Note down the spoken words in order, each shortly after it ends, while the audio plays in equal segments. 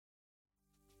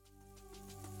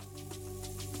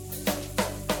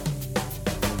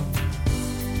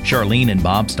Charlyne and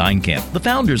Bob Steinkamp, the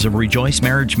founders of Rejoice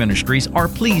Marriage Ministries, are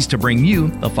pleased to bring you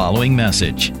the following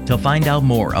message. To find out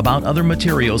more about other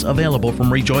materials available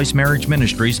from Rejoice Marriage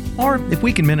Ministries, or if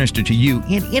we can minister to you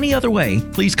in any other way,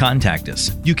 please contact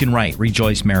us. You can write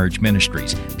Rejoice Marriage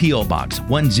Ministries, P.O. Box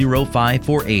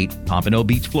 10548, Pompano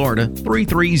Beach, Florida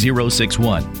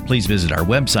 33061. Please visit our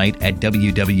website at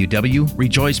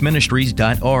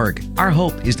www.rejoiceministries.org. Our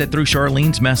hope is that through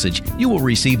Charlyne's message, you will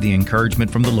receive the encouragement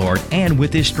from the Lord, and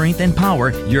with His strength and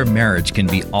power, your marriage can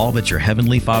be all that your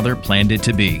Heavenly Father planned it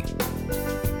to be.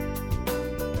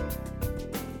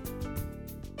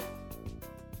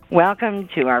 Welcome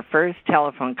to our first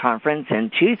telephone conference in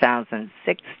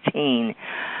 2016.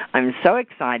 I'm so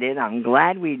excited. I'm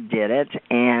glad we did it,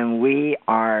 and we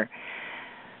are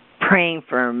praying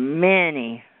for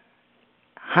many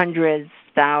hundreds,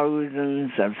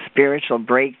 thousands of spiritual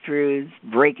breakthroughs,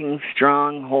 breaking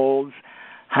strongholds,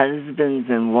 husbands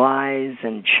and wives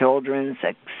and children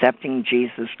accepting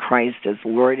Jesus Christ as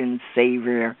Lord and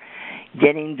Savior,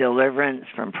 getting deliverance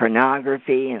from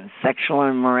pornography and sexual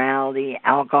immorality,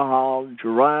 alcohol,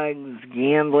 drugs,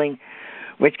 gambling,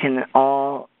 which can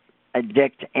all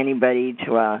addict anybody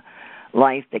to a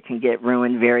life that can get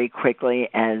ruined very quickly,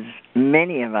 as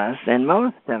many of us and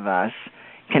most of us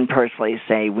can personally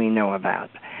say we know about.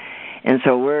 And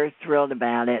so we're thrilled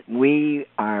about it.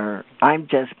 I've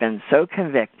just been so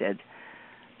convicted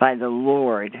by the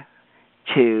Lord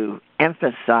to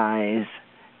emphasize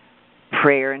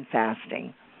prayer and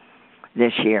fasting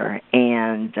this year.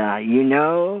 And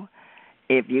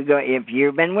if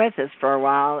you've been with us for a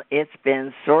while, it's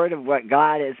been sort of what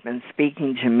God has been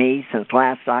speaking to me since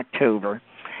last October.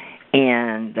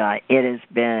 And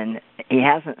He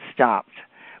hasn't stopped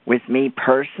with me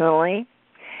personally.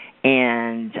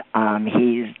 And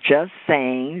He's just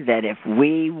saying that if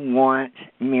we want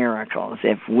miracles,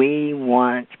 if we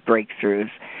want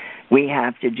breakthroughs, we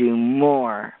have to do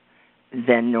more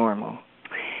than normal.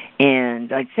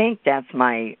 And I think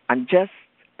I'm just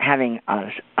having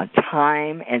a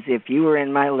time as if you were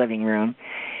in my living room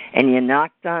and you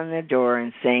knocked on the door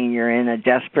and saying you're in a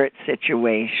desperate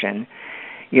situation.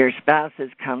 Your spouse has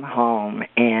come home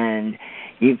and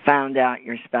you found out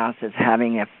your spouse is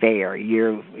having an affair.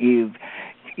 You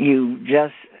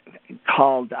just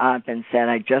called up and said,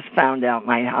 I just found out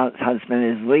my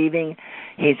husband is leaving.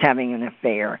 He's having an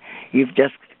affair. You've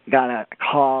just got a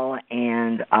call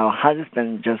and a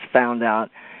husband just found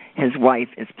out his wife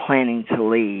is planning to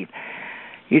leave.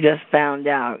 You just found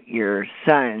out your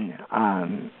son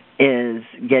is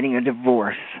getting a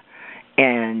divorce.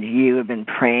 And you have been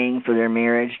praying for their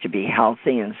marriage to be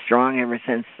healthy and strong ever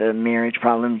since the marriage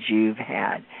problems you've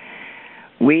had.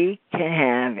 We can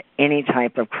have any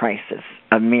type of crisis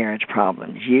of marriage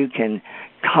problems. You can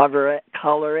color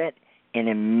it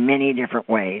in many different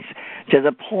ways, to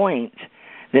the point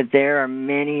that there are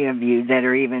many of you that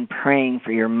are even praying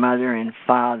for your mother and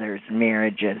father's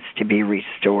marriages to be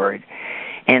restored.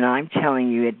 And I'm telling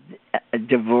you, a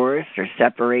divorce or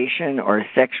separation or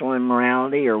sexual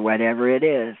immorality or whatever it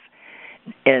is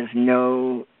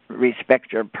no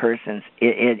respecter of persons.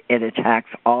 It attacks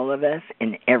all of us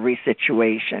in every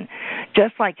situation.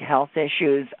 Just like health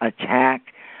issues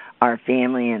attack our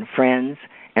family and friends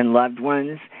and loved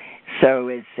ones, so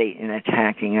is Satan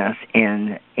attacking us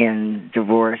in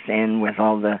divorce and with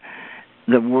all the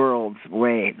world's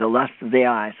way, the lust of the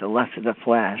eyes, the lust of the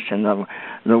flesh, and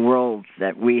the world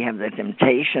that we have, the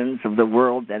temptations of the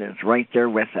world that is right there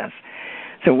with us.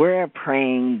 So we're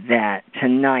praying that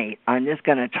tonight, I'm just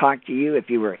going to talk to you if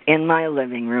you were in my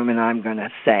living room, and I'm going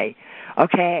to say,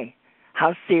 okay,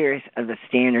 how serious of a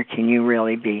standard can you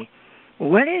really be?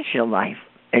 What is your life,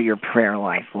 your prayer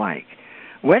life like?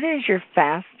 What is your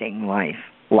fasting life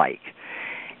like?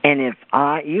 And if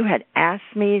you had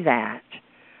asked me that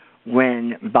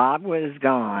when Bob was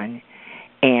gone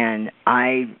and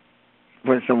I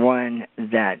was the one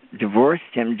that divorced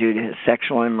him due to his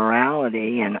sexual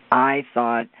immorality, and I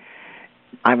thought,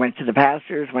 I went to the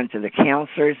pastors, went to the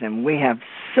counselors, and we have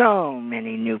so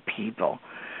many new people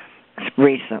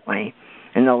recently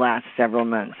in the last several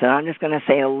months. And I'm just going to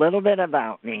say a little bit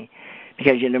about me,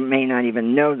 because you may not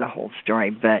even know the whole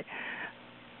story, but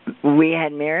we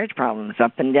had marriage problems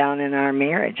up and down in our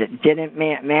marriage. It didn't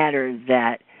matter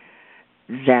that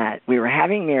we were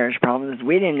having marriage problems.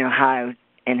 We didn't know how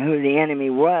and who the enemy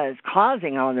was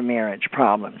causing all the marriage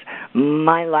problems,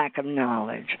 my lack of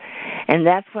knowledge. And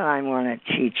that's what I want to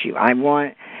teach you.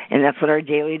 And that's what our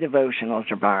daily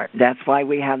devotionals are about. That's why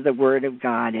we have the Word of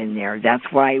God in there.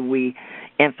 That's why we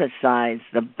emphasize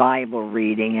the Bible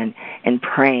reading and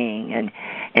praying.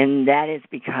 And that is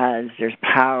because there's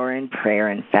power in prayer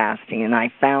and fasting. And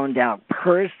I found out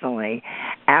personally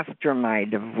after my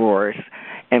divorce.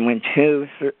 And when 2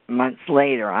 months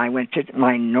later, I went to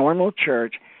my normal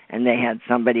church, and they had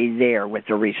somebody there with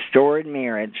a restored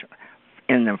marriage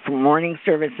in the morning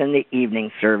service and the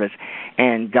evening service,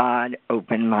 and God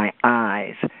opened my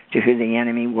eyes to who the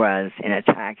enemy was in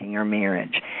attacking our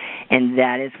marriage. And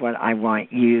that is what I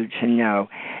want you to know,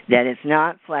 that it's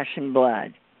not flesh and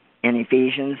blood in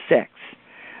Ephesians 6,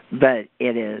 but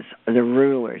it is the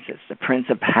rulers, it's the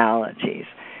principalities,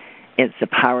 it's the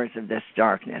powers of this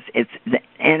darkness. It's the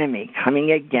enemy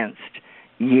coming against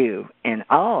you and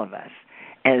all of us.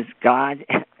 As God,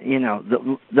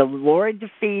 the Lord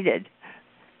defeated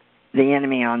the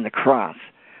enemy on the cross,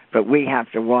 but we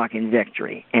have to walk in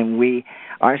victory. And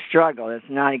our struggle is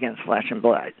not against flesh and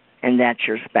blood, and that's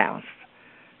your spouse,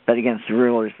 but against the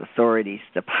rulers, authorities,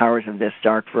 the powers of this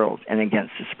dark world, and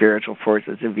against the spiritual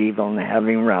forces of evil in the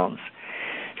heavenly realms.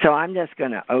 So I'm just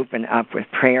going to open up with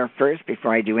prayer first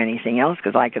before I do anything else,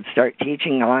 because I could start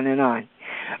teaching on and on.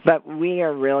 But we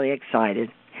are really excited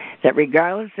that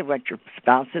regardless of what your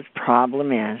spouse's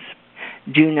problem is,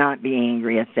 do not be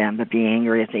angry at them, but be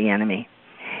angry at the enemy.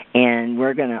 And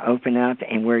we're going to open up,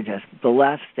 and we're just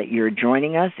blessed that you're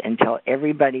joining us, and tell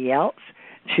everybody else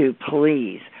to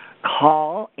please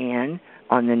call in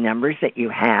on the numbers that you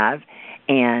have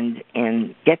and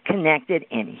get connected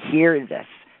and hear this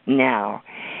now.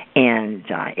 And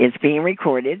it's being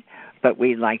recorded, but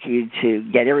we'd like you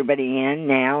to get everybody in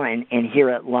now and hear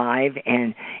it live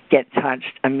and get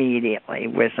touched immediately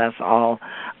with us all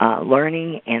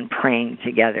learning and praying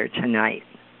together tonight.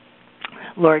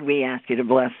 Lord, we ask you to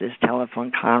bless this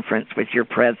telephone conference with your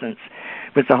presence,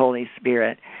 with the Holy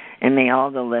Spirit. And may all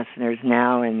the listeners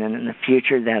now and then in the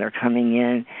future that are coming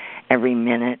in every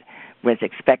minute with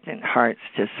expectant hearts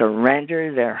to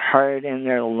surrender their heart and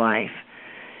their life.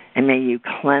 And may you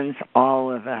cleanse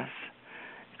all of us,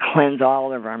 cleanse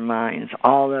all of our minds,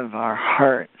 all of our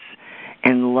hearts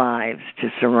and lives to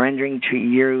surrendering to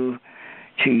you,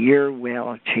 to your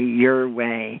will, to your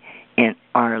way in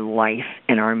our life,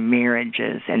 in our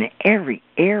marriages, and in every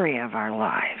area of our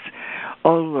lives.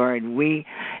 Oh, Lord, we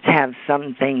have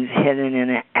some things hidden in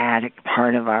an attic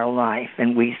part of our life,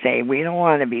 and we say, we don't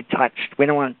want to be touched. We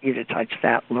don't want you to touch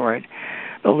that, Lord.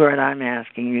 But, Lord, I'm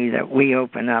asking you that we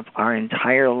open up our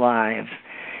entire lives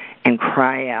and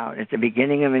cry out at the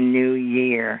beginning of a new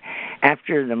year,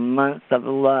 after the month of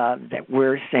love, that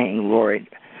we're saying, Lord,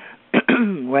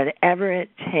 whatever it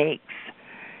takes,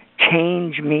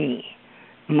 change me,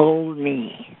 mold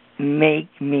me, make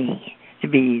me to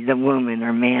be the woman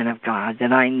or man of God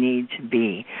that I need to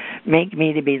be. Make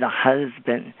me to be the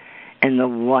husband and the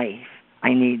wife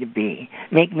I need to be.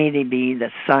 Make me to be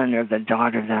the son or the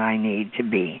daughter that I need to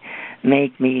be.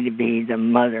 Make me to be the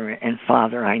mother and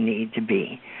father I need to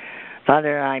be.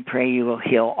 Father, I pray you will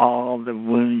heal all the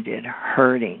wounded,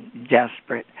 hurting,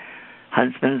 desperate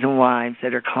husbands and wives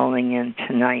that are calling in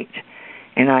tonight.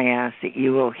 And I ask that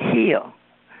you will heal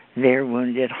their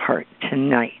wounded heart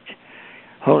tonight.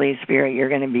 Holy Spirit, you're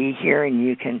going to be here, and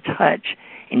you can touch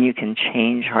and you can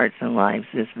change hearts and lives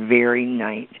this very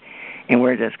night. And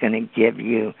we're just going to give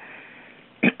you,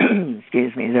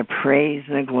 the praise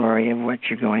and the glory of what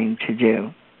you're going to do.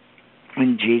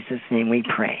 In Jesus' name we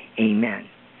pray. Amen.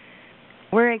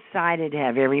 We're excited to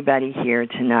have everybody here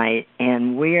tonight,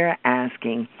 and we're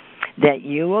asking that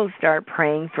you will start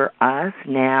praying for us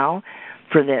now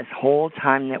for this whole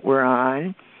time that we're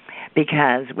on,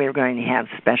 because we're going to have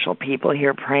special people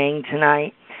here praying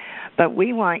tonight. But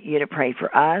we want you to pray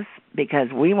for us, because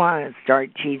we want to start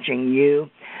teaching you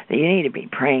that you need to be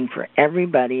praying for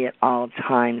everybody at all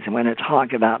times. I'm going to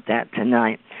talk about that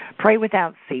tonight. Pray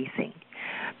without ceasing.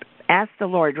 Ask the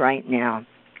Lord right now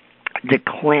to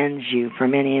cleanse you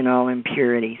from any and all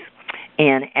impurities.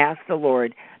 And ask the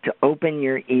Lord to open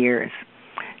your ears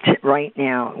right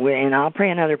now. And I'll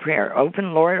pray another prayer.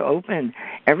 Lord, open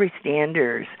every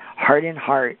stander's heart and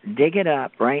heart. Dig it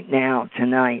up right now,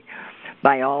 tonight,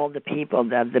 by all the people,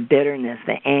 the bitterness,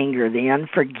 the anger, the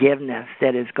unforgiveness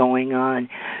that is going on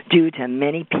due to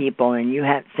many people, and you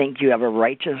think you have a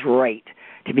righteous right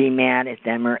to be mad at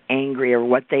them or angry or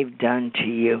what they've done to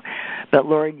you. But,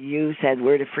 Lord, you said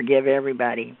we're to forgive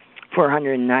everybody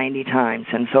 490 times.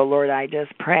 And so, Lord, I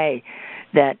just pray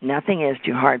that nothing is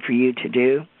too hard for you to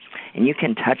do, and you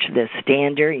can touch this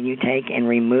stander, and you take and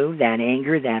remove that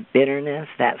anger, that bitterness,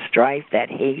 that strife, that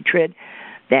hatred,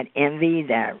 that envy,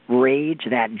 that rage,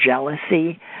 that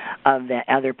jealousy of that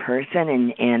other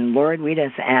person. And Lord, we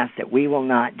just ask that we will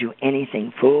not do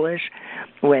anything foolish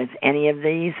with any of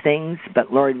these things,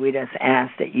 but Lord, we just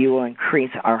ask that you will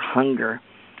increase our hunger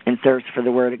and thirst for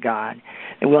the Word of God.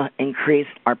 It will increase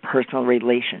our personal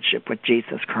relationship with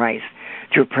Jesus Christ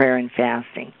through prayer and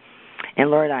fasting. And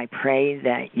Lord, I pray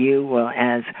that you will,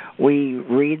 as we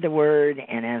read the Word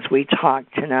and as we talk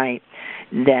tonight,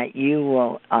 that you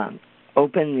will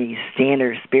open these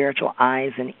standard spiritual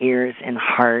eyes and ears and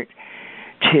heart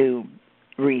to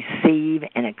receive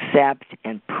and accept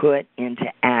and put into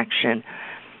action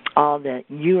all that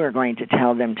you are going to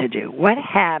tell them to do. What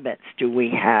habits do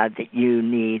we have that you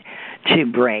need to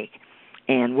break?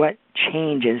 And what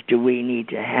changes do we need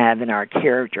to have in our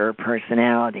character or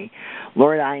personality?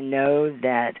 Lord, I know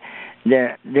that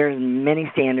there's many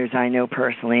standards I know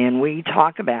personally, and we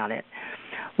talk about it.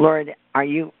 Lord,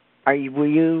 will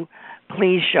you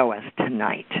please show us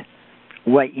tonight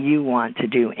what you want to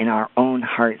do in our own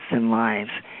hearts and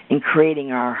lives, in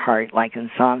creating our heart, like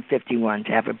in Psalm 51,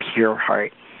 to have a pure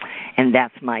heart. And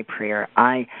that's my prayer.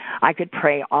 I could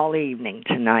pray all evening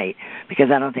tonight because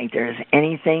I don't think there's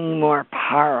anything more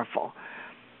powerful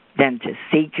than to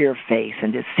seek your face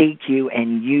and to seek you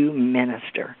and you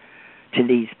minister to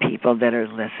these people that are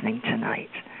listening tonight.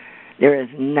 There is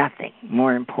nothing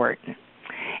more important.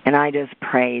 And I just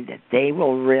pray that they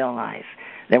will realize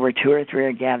that where two or three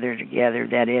are gathered together,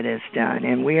 that it is done.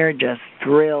 And we are just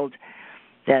thrilled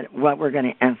that what we're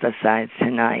going to emphasize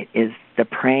tonight is the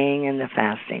praying and the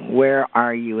fasting. Where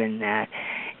are you in that?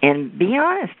 And be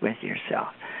honest with yourself.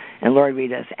 And Lord, we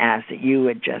just ask that you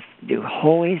would just do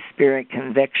Holy Spirit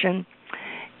conviction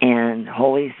and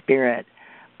Holy Spirit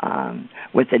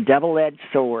with a double-edged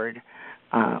sword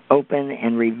open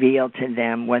and reveal to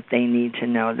them what they need to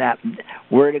know. That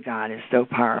Word of God is so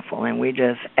powerful, and we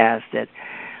just ask that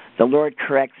the Lord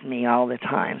corrects me all the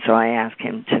time. So I ask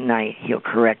him tonight he'll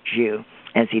correct you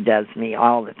as he does me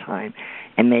all the time.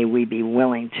 And may we be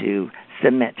willing to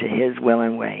submit to his will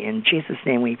and way. In Jesus'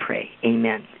 name we pray.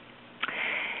 Amen.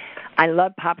 I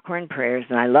love popcorn prayers,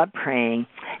 and I love praying,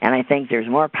 and I think there's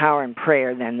more power in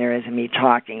prayer than there is in me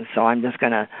talking. So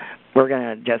we're going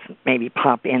to just maybe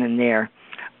pop in and there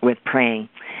with praying.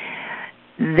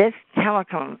 This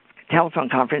telephone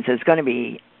conference is going to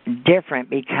be different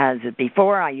because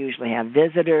before I usually have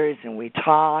visitors and we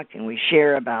talk and we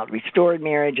share about restored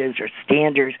marriages or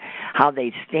standards, how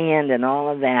they stand and all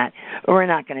of that. But we're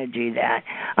not going to do that.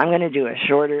 I'm going to do a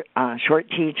short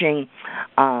teaching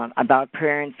about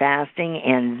prayer and fasting,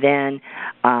 and then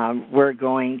we're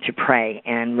going to pray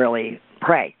and really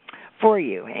pray for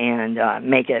you and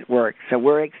make it work. So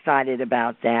we're excited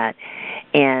about that.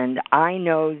 And I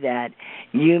know that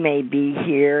you may be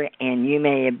here and you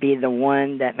may be the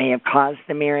one that may have caused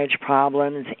the marriage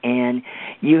problems, and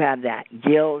you have that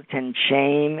guilt and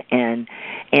shame and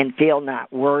feel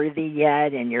not worthy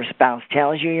yet, and your spouse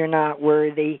tells you you're not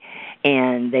worthy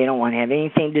and they don't want to have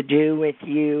anything to do with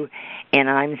you. And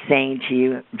I'm saying to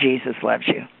you, Jesus loves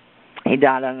you. He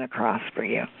died on the cross for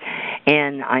you.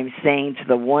 And I'm saying to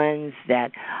the ones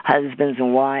that husbands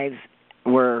and wives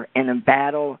were in a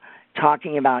battle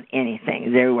talking about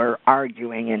anything. They were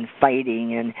arguing and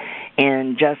fighting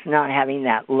and just not having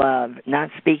that love, not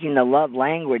speaking the love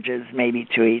languages maybe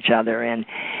to each other, and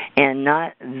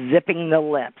not zipping the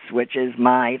lips, which is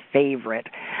my favorite,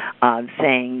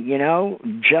 saying,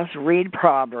 just read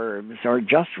Proverbs or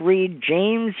just read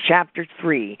James chapter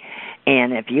 3.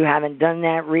 And if you haven't done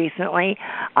that recently,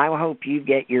 I hope you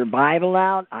get your Bible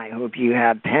out. I hope you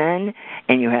have pen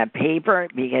and you have paper,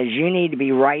 because you need to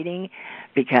be writing,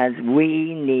 because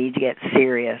we need to get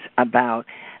serious about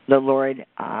the Lord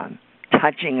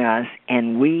touching us,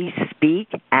 and we speak,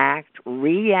 act,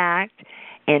 react,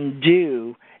 and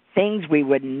do things we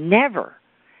would never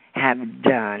have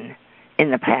done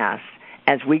in the past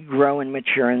as we grow and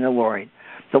mature in the Lord.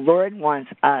 The Lord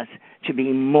wants us to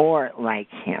be more like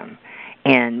him,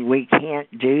 and we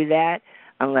can't do that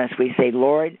unless we say,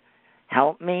 Lord,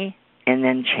 help me, and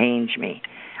then change me.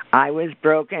 I was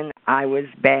broken, I was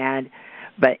bad,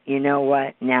 but you know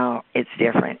what? Now it's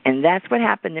different. And that's what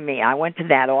happened to me. I went to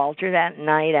that altar that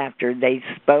night after they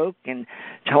spoke and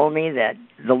told me that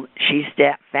she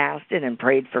fasted and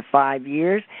prayed for 5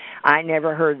 years. I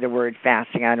never heard the word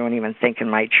fasting. I don't even think in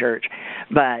my church.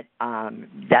 But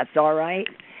that's all right,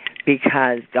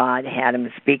 because God had him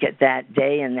speak it that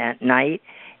day and that night.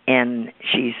 And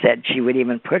she said she would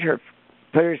even put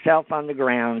herself on the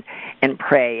ground and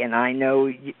pray. And I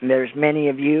know there's many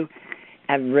of you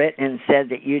have written and said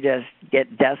that you just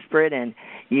get desperate and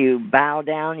you bow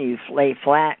down, you lay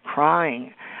flat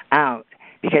crying out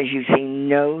because you see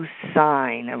no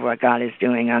sign of what God is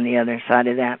doing on the other side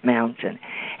of that mountain.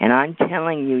 And I'm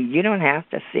telling you, you don't have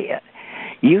to see it.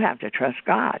 You have to trust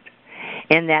God.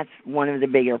 And that's one of the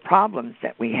bigger problems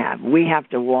that we have. We have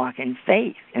to walk in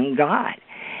faith in God.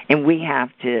 And we have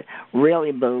to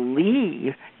really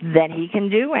believe that he can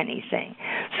do anything.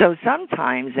 So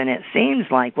sometimes, and it seems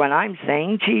like what I'm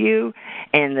saying to you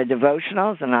in the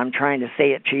devotionals, and I'm trying to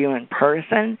say it to you in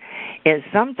person, is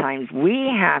sometimes we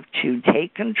have to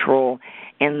take control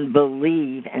and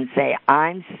believe and say,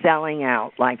 I'm selling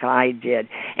out like I did.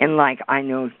 And like I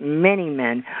know many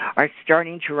men are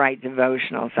starting to write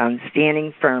devotionals. I'm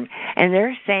standing firm. And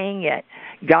they're saying it.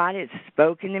 God has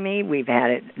spoken to me. We've had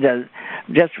it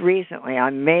just recently. I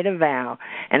made a vow,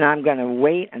 and I'm going to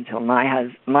wait until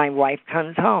my wife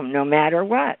comes home, no matter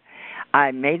what.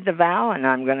 I made the vow, and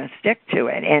I'm going to stick to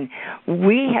it. And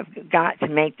we have got to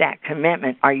make that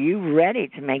commitment. Are you ready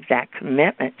to make that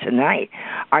commitment tonight?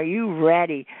 Are you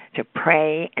ready to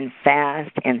pray and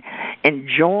fast and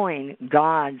join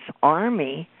God's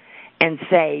army and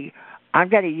say, I've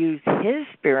got to use his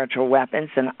spiritual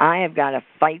weapons, and I have got to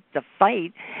fight the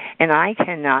fight, and I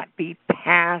cannot be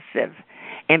passive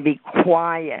and be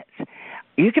quiet.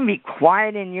 You can be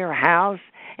quiet in your house,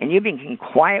 and you can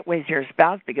quiet with your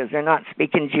spouse because they're not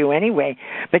speaking to you anyway,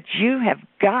 but you have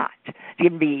got to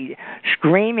be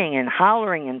screaming and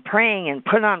hollering and praying and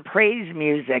put on praise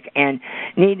music and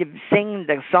need to sing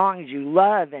the songs you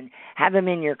love and have them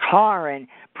in your car and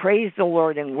praise the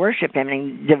Lord and worship him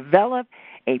and develop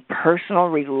a personal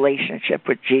relationship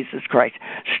with Jesus Christ,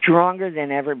 stronger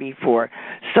than ever before,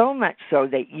 so much so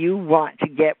that you want to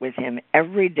get with him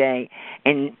every day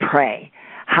and pray.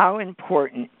 How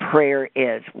important prayer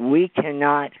is.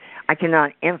 I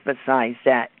cannot emphasize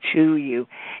that to you,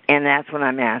 and that's what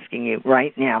I'm asking you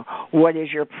right now. What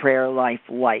is your prayer life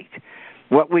like?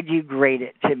 What would you grade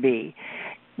it to be?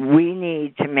 We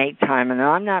need to make time, and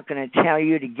I'm not going to tell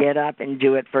you to get up and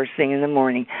do it first thing in the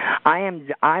morning.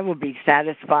 I will be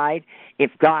satisfied if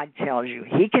God tells you.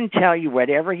 He can tell you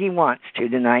whatever he wants to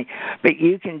tonight, but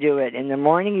you can do it in the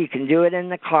morning. You can do it in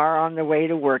the car on the way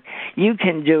to work. You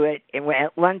can do it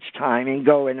at lunchtime and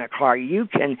go in the car. You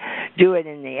can do it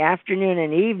in the afternoon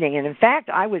and evening. And in fact,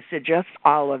 I would suggest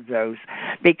all of those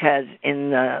because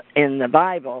in the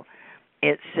Bible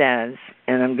it says,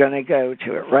 and I'm going to go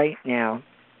to it right now.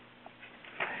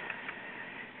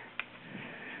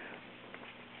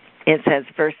 It says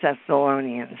 1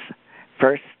 Thessalonians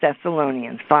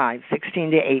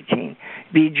 5:16-18.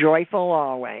 Be joyful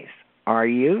always. Are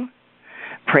you?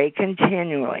 Pray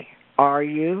continually. Are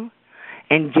you?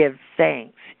 And give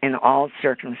thanks in all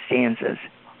circumstances.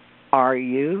 Are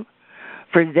you?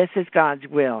 For this is God's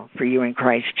will for you in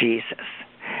Christ Jesus.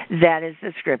 That is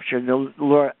the scripture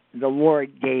the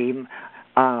Lord gave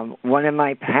one of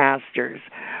my pastors,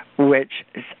 which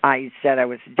I said I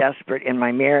was desperate in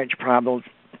my marriage problems,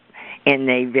 and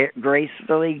they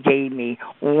gracefully gave me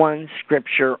one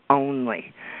scripture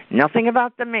only. Nothing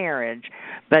about the marriage,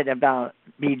 but about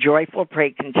be joyful,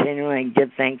 pray continually, and give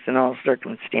thanks in all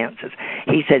circumstances.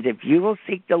 He says, if you will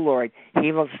seek the Lord,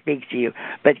 he will speak to you.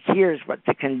 But here's what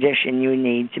the condition you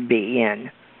need to be in.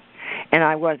 And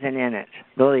I wasn't in it,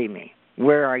 believe me.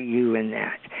 Where are you in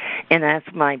that? And that's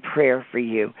my prayer for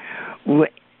you.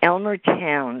 Elmer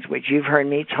Towns, which you've heard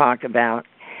me talk about,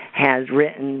 has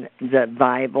written the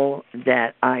Bible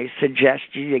that I suggest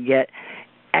you to get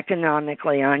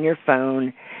economically on your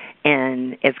phone,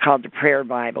 and it's called the Prayer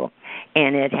Bible.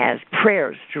 And it has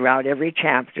prayers throughout every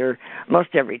chapter,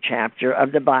 most every chapter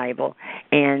of the Bible.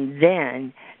 And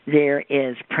then there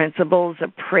is principles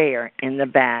of prayer in the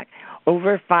back,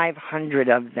 over 500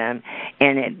 of them,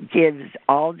 and it gives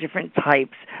all different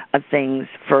types of things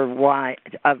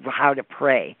of how to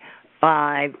pray.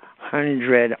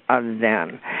 500 of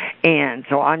them. And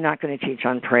so I'm not going to teach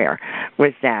on prayer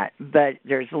with that, but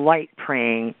there's light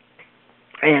praying,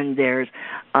 and there's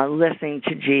listening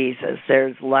to Jesus,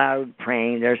 there's loud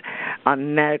praying, there's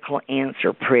medical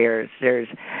answer prayers,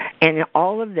 and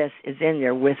all of this is in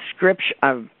there with scripture,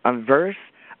 a verse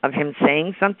of him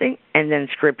saying something, and then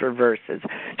scripture verses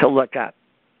to look up.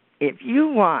 If you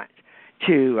want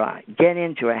to get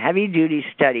into a heavy-duty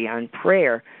study on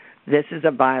prayer, this is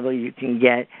a Bible you can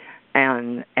get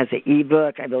as an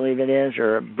e-book, I believe it is,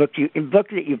 or a book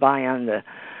that you buy on the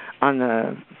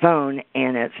phone,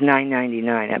 and it's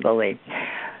 $9.99, I believe.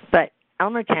 But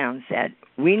Elmer Towns said,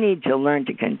 we need to learn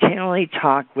to continually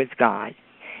talk with God.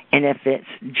 And if it's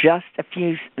just a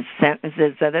few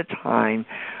sentences at a time,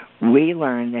 we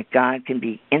learn that God can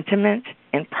be intimate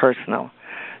and personal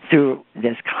through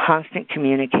this constant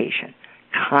communication,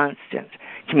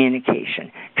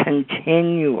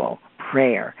 continual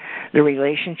prayer. The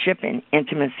relationship and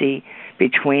intimacy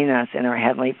between us and our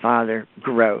Heavenly Father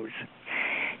grows.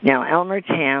 Now, Elmer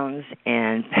Towns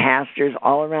and pastors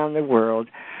all around the world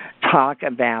talk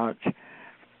about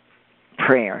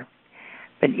prayer.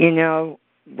 But,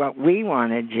 what we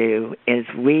want to do is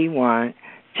we want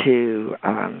to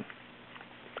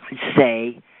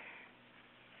say,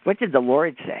 what did the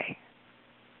Lord say?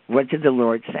 What did the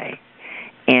Lord say?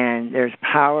 And there's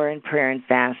power in prayer and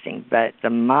fasting, but the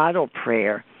model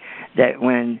prayer that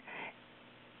when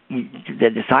the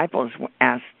disciples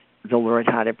asked the Lord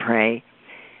how to pray,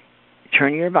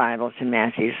 turn your Bible to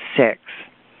Matthew 6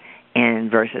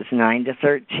 and verses 9 to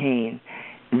 13.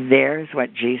 There's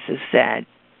what Jesus said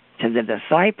to the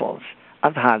disciples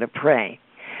of how to pray.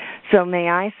 So may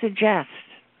I suggest,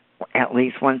 at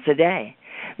least once a day,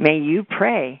 may you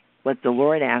pray what the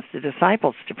Lord asked the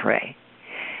disciples to pray.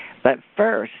 But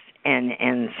first,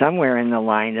 and somewhere in the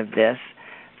line of this,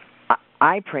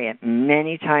 I pray it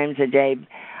many times a day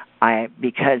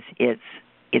because it's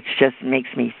just makes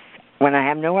me, when I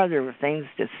have no other things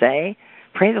to say,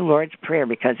 pray the Lord's Prayer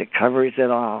because it covers it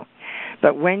all.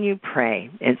 But when you pray,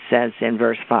 it says in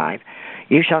verse 5,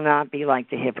 you shall not be like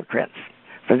the hypocrites,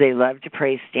 for they love to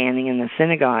pray standing in the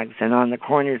synagogues and on the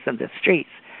corners of the streets,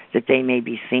 that they may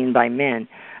be seen by men.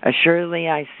 Assuredly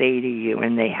I say to you,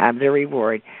 and they have their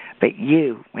reward. But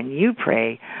you, when you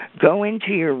pray, go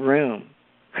into your room.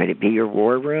 Could it be your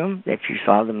war room, if you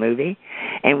saw the movie?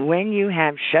 And when you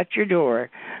have shut your door,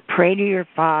 pray to your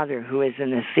Father who is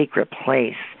in the secret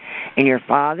place. And your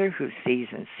Father who sees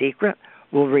in secret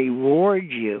will reward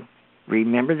you.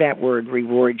 Remember that word,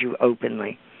 reward you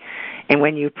openly. And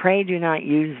when you pray, do not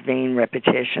use vain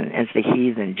repetition as the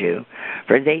heathen do,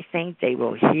 for they think they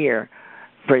will hear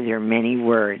for their many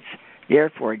words.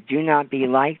 Therefore, do not be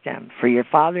like them, for your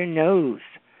Father knows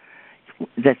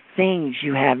the things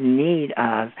you have need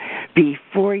of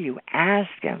before you ask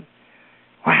Him.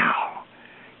 Wow.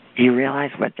 Do you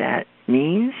realize what that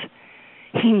means?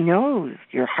 He knows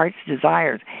your heart's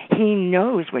desires. He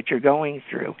knows what you're going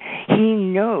through. He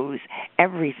knows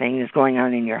everything that's going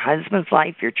on in your husband's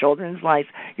life, your children's life,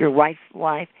 your wife's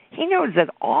life. He knows it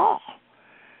all.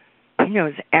 He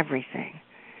knows everything.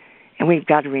 And we've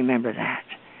got to remember that.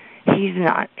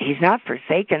 He's not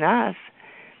forsaken us,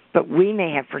 but we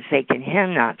may have forsaken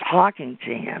Him, not talking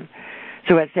to Him.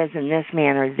 So it says, in this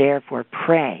manner, therefore,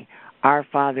 pray, our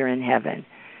Father in heaven,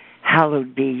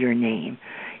 hallowed be your name.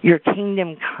 Your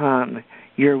kingdom come,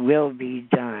 your will be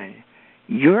done.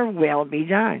 Your will be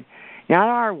done, not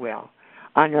our will,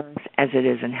 on earth as it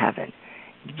is in heaven.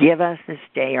 Give us this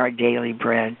day our daily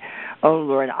bread. Oh,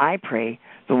 Lord, I pray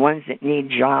the ones that need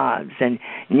jobs and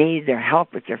need their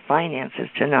help with their finances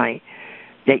tonight,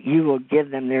 that you will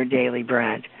give them their daily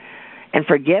bread. And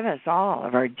forgive us all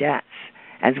of our debts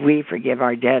as we forgive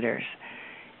our debtors.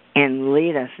 And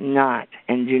lead us not,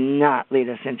 and do not lead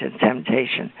us into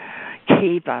temptation.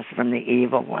 Keep us from the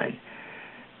evil one.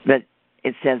 But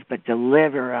it says, but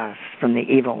deliver us from the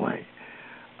evil one.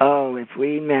 Oh, if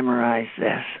we memorize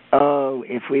this. Oh,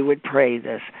 if we would pray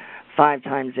this 5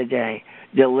 times a day.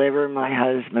 Deliver my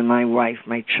husband, my wife,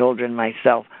 my children,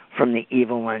 myself from the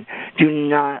evil one. Do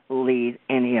not lead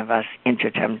any of us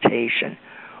into temptation.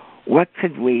 What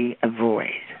could we avoid?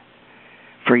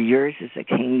 For yours is the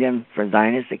kingdom, for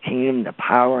thine is the kingdom, the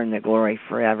power, and the glory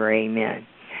forever. Amen.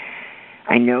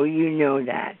 I know you know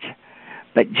that,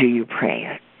 but do you pray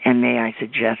it? And may I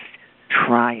suggest,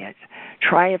 try it.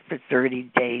 Try it for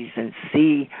 30 days and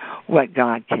see what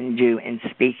God can do in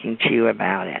speaking to you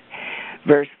about it.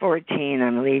 Verse 14,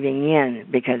 I'm leaving in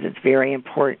because it's very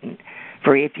important.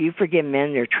 For if you forgive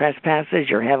men their trespasses,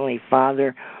 your heavenly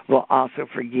Father will also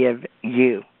forgive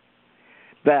you.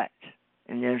 But,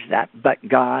 and there's that, but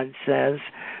God says,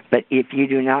 but if you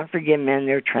do not forgive men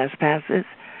their trespasses,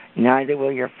 neither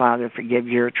will your Father forgive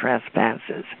your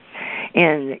trespasses.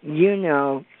 And you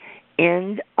know,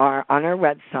 on our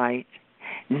website,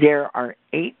 there are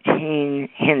 18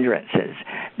 hindrances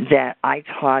that I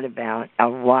taught about a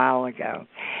while ago.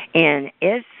 And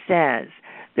it says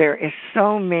there is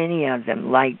so many of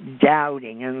them, like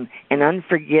doubting and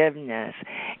unforgiveness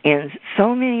and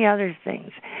so many other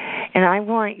things. And I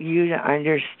want you to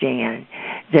understand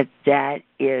that that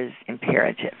is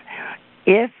imperative.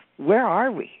 Where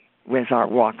are we with our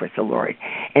walk with the Lord?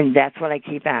 And that's what I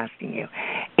keep asking you.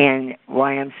 And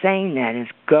why I'm saying that is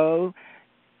go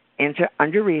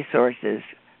under resources,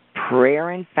 prayer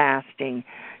and fasting,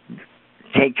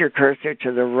 take your cursor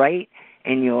to the right,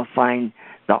 and you'll find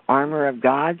the armor of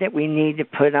God that we need to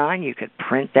put on. You could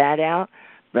print that out,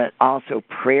 but also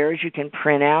prayers you can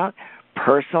print out,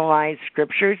 personalized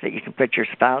scriptures that you can put your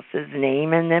spouse's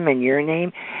name in them and your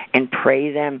name and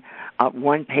pray them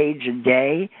 1 page a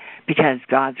day, because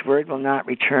God's word will not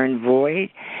return void.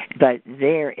 But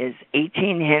there is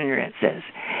 18 hindrances,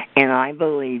 and I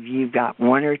believe you've got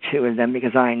 1 or 2 of them,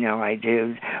 because I know I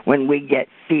do. When we get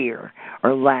fear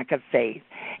or lack of faith,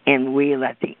 and we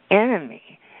let the enemy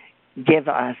give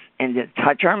us and to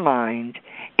touch our mind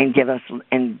and give us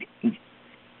and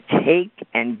take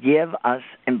and give us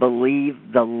and believe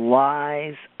the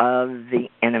lies of the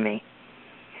enemy.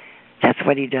 That's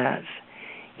what he does.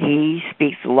 He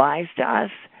speaks lies to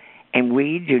us, and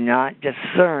we do not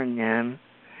discern them,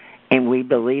 and we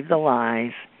believe the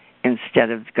lies instead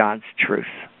of God's truth.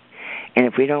 And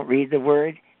if we don't read the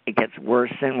Word, it gets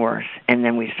worse and worse, and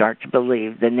then we start to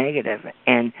believe the negative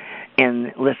and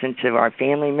listen to our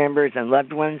family members and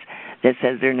loved ones that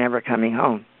says they're never coming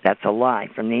home. That's a lie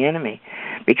from the enemy,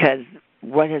 because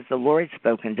what has the Lord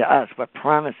spoken to us? What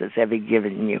promises have he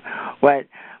given you? What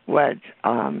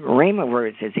rhema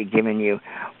words has he given you?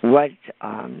 What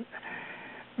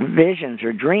visions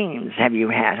or dreams have you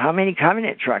had? How many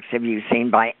covenant trucks have you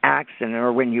seen by accident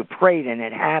or when you prayed and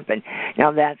it happened?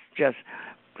 Now, that's just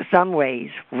some ways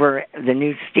where the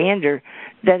new standard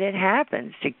that it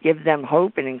happens to give them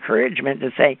hope and encouragement to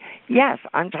say, yes,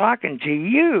 I'm talking to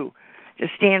you to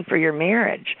stand for your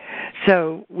marriage.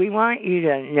 So we want you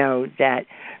to know that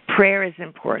prayer is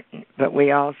important, but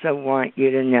we also want you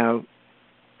to know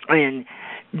and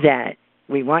that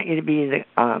we want you to be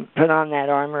put on that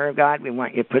armor of God. We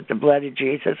want you to put the blood of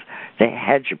Jesus, the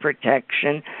hedge of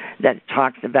protection that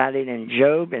talks about it in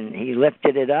Job, and he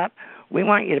lifted it up. We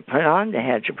want you to put on the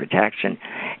hedge of protection,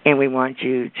 and we want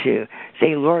you to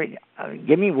say, Lord,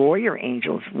 give me warrior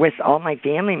angels with all my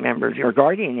family members or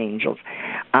guardian angels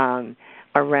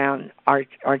around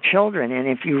our children. And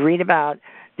if you read about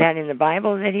that in the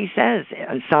Bible, that he says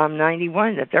in Psalm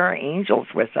 91 that there are angels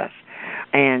with us.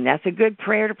 And that's a good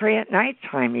prayer to pray at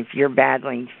nighttime if you're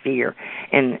battling fear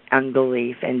and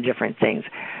unbelief and different things.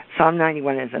 Psalm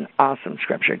 91 is an awesome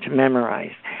scripture to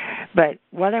memorize. But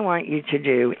what I want you to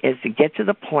do is to get to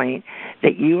the point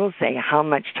that you will say, how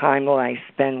much time will I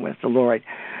spend with the Lord?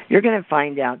 You're going to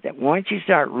find out that once you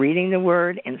start reading the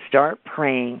Word and start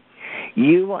praying,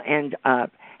 you will end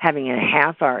up having a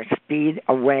half-hour speed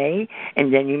away,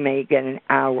 and then you may get an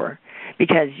hour,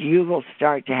 because you will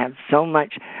start to have so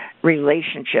much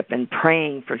relationship and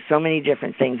praying for so many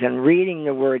different things and reading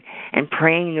the Word and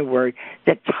praying the Word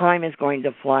that time is going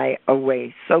to fly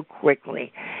away so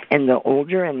quickly. And the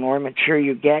older and more mature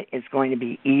you get, it's going to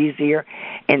be easier.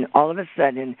 And all of a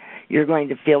sudden, you're going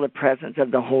to feel the presence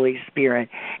of the Holy Spirit,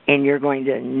 and you're going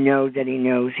to know that he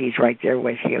knows he's right there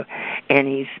with you, and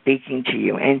he's speaking to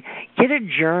you. And get a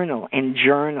journal and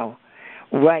journal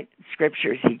what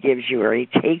scriptures he gives you or he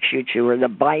takes you to, or the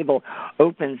Bible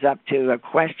opens up to a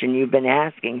question you've been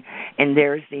asking, and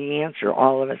there's the answer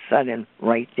all of a sudden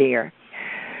right there.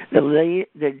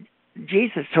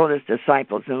 Jesus told his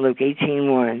disciples in Luke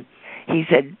 18:1, he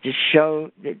said to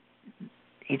show that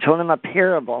he told them a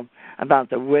parable about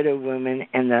the widow woman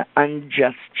and the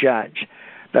unjust judge.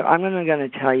 But I'm only going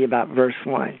to tell you about verse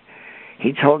 1.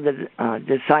 He told the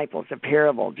disciples a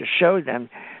parable to show them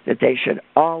that they should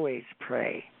always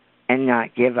pray and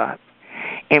not give up.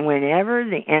 And whenever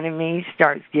the enemy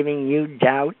starts giving you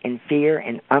doubt and fear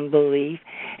and unbelief,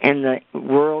 and the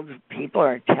world's people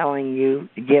are telling you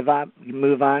to give up,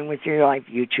 move on with your life,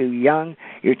 you're too young,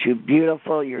 you're too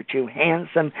beautiful, you're too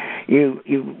handsome,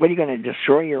 what are you going to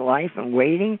destroy your life and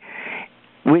waiting?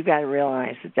 We've got to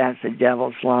realize that that's the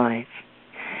devil's lies.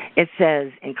 It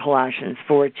says in Colossians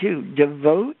 4:2,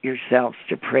 devote yourselves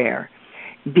to prayer,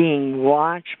 being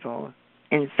watchful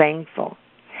and thankful.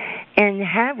 And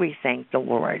have we thanked the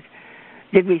Lord?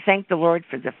 Did we thank the Lord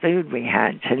for the food we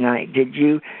had tonight? Did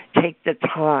you take the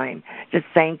time to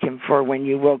thank him for when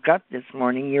you woke up this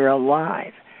morning, you're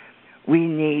alive? We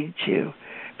need to,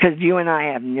 because you and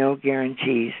I have no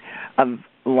guarantees of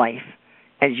life,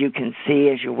 as you can see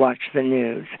as you watch the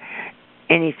news.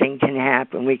 Anything can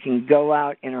happen. We can go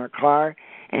out in our car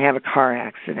and have a car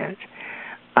accident.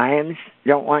 I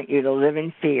don't want you to live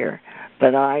in fear,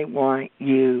 but I want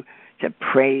you to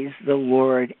praise the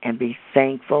Lord and be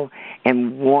thankful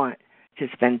and want to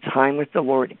spend time with the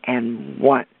Lord and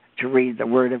want to read the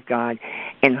Word of God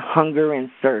and hunger and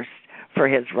thirst for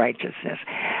his righteousness.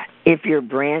 If you're a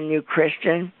brand new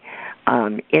Christian,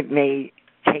 it may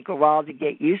take a while to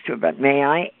get used to it, but may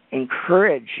I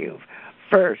encourage you,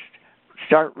 first,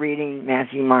 start reading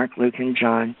Matthew, Mark, Luke, and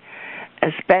John,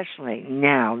 especially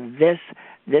now,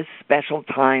 this special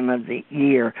time of the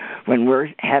year when we're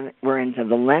into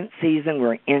the Lent season,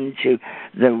 we're into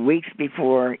the weeks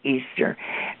before Easter.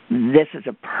 This is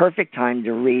a perfect time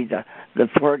to read the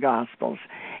four Gospels.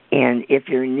 And if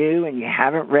you're new and you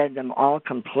haven't read them all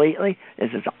completely, this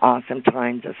is an awesome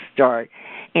time to start.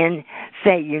 And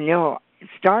say,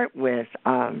 start with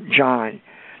John,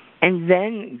 and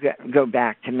then go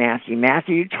back to Matthew.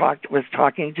 Matthew was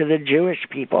talking to the Jewish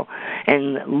people,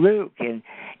 and Luke, and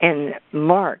and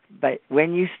mark. But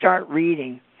when you start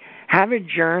reading, have a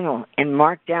journal and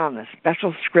mark down the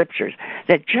special scriptures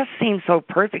that just seem so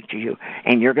perfect to you.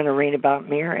 And you're going to read about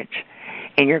marriage,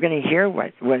 and you're going to hear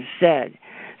what was said.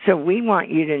 So we want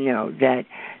you to know that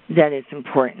it's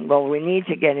important. Well, we need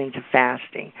to get into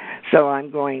fasting. So I'm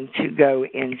going to go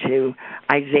into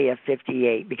Isaiah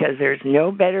 58, because there's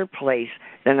no better place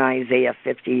than Isaiah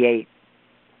 58.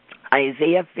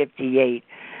 Isaiah 58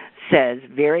 says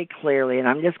very clearly, and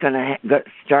I'm just going to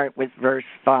start with verse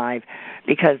 5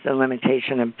 because of the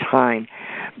limitation of time.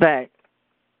 But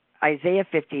Isaiah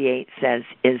 58 says,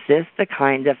 "Is this the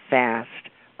kind of fast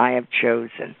I have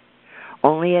chosen?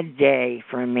 Only a day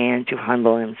for a man to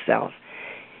humble himself.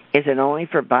 Is it only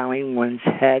for bowing one's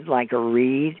head like a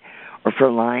reed, or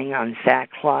for lying on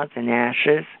sackcloth and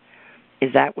ashes?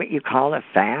 Is that what you call a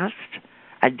fast,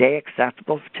 a day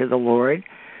acceptable to the Lord?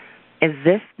 Is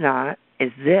this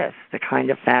the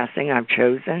kind of fasting I've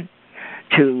chosen?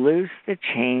 To loose the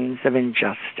chains of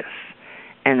injustice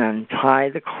and untie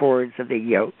the cords of the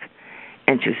yoke,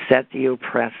 and to set the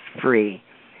oppressed free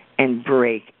and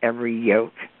break every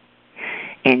yoke."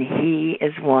 And he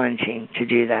is wanting to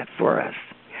do that for us.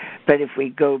 But if we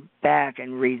go back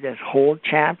and read this whole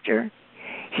chapter,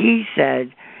 he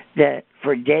said that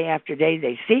for day after day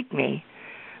they seek me,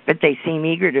 but they seem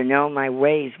eager to know my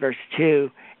ways, verse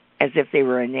 2, as if they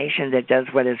were a nation that does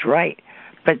what is right,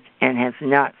 and has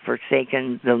not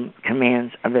forsaken the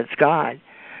commands of its God.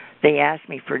 They ask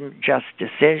me for just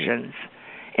decisions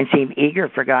and seem eager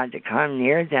for God to come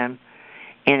near them.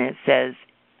 And it says,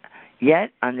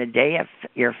 "Yet on the day of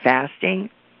your fasting,"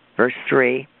 verse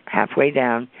 3, halfway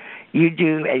down, "you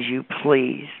do as you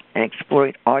please and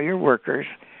exploit all your workers.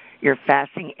 Your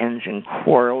fasting ends in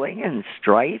quarreling and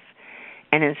strife,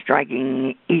 and in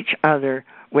striking each other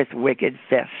with wicked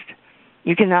fist.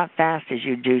 You cannot fast as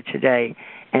you do today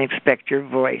and expect your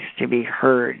voice to be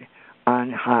heard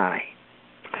on high."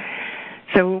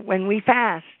 So when we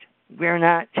fast, we're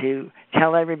not to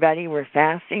tell everybody we're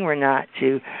fasting. We're not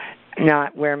to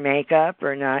not wear makeup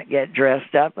or not get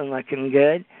dressed up and looking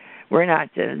good. We're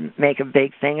not to make a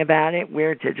big thing about it.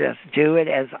 We're to just do it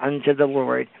as unto the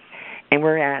Lord. And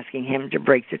we're asking him to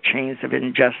break the chains of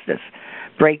injustice,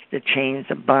 break the chains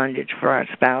of bondage for our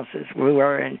spouses who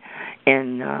are in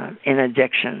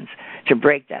addictions, to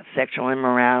break that sexual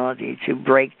immorality, to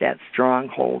break that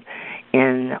stronghold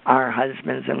in our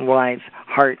husbands and wives'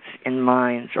 hearts and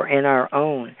minds, or in our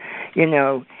own.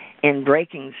 In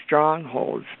breaking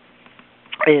strongholds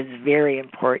is very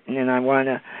important, and I want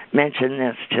to mention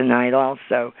this tonight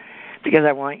also, because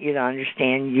I want you to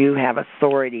understand you have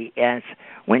authority. As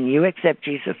when you accept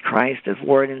Jesus Christ as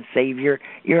Lord and Savior,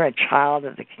 you're a child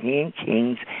of the King of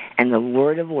Kings and the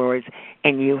Lord of Lords,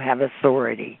 and you have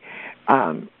authority.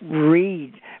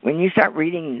 When you start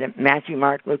reading Matthew,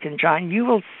 Mark, Luke, and John, you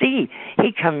will see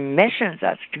he commissions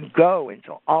us to go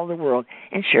into all the world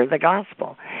and share the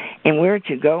gospel. And we're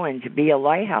to go and to be a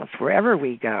lighthouse wherever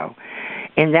we go.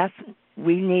 And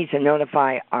we need to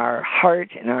notify our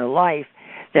heart and our life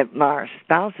that our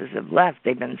spouses have left.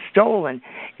 They've been stolen.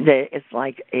 It's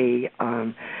like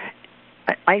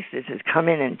ISIS has come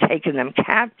in and taken them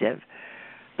captive,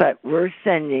 but we're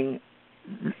sending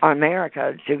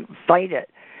America to fight it.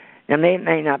 Now, it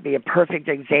may not be a perfect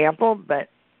example, but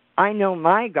I know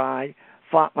my God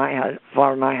fought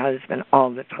for my husband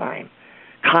all the time,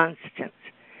 constant.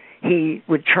 He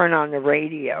would turn on the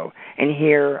radio and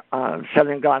hear a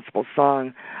Southern gospel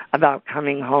song about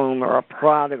coming home, or a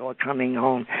prodigal coming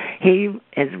home. He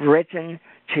has written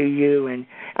to you, and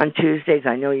on Tuesdays,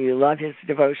 I know you love his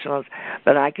devotionals,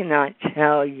 but I cannot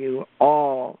tell you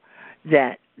all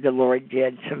that the Lord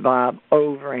did to Bob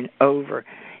over and over.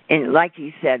 And like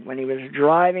he said, when he was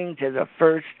driving to the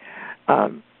first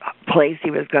place he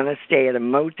was going to stay at a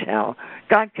motel,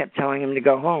 God kept telling him to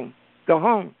go home,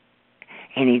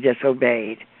 and he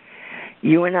disobeyed.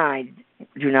 You and I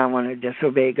do not want to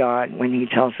disobey God when he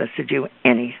tells us to do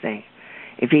anything.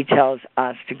 If he tells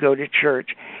us to go to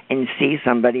church and see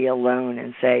somebody alone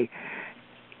and say,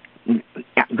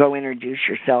 go introduce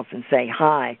yourself and say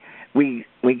hi, we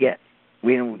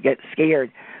don't get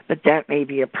scared. But that may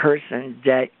be a person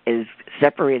that is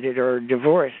separated or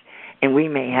divorced, and we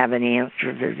may have an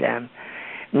answer for them.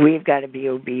 We've got to be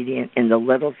obedient in the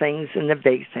little things and the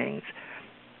big things.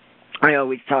 I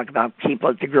always talk about people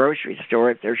at the grocery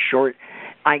store. If they're short,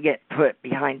 I get put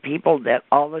behind people that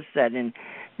all of a sudden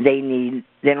they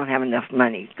don't have enough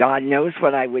money. God knows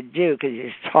what I would do because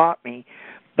He's taught me,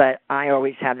 but I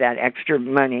always have that extra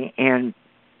money, and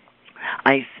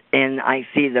I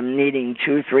see them needing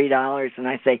 $2, $3, and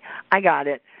I say, I got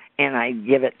it, and I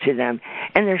give it to them,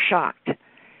 and they're shocked.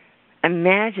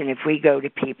 Imagine if we go to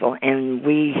people and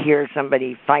we hear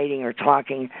somebody fighting or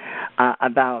talking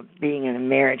about being in a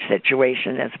marriage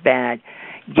situation that's bad.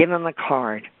 Give them a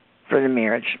card for the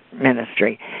marriage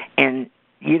ministry. And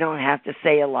you don't have to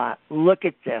say a lot. Look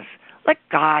at this. Let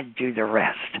God do the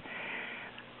rest.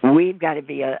 We've got to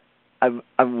be a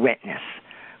witness.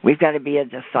 We've got to be a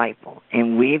disciple,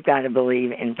 and we've got to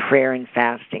believe in prayer and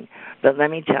fasting. But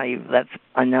let me tell you, that's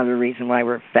another reason why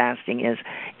we're fasting is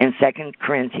in 2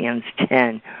 Corinthians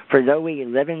 10, for though we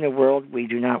live in the world, we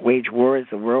do not wage war as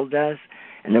the world does,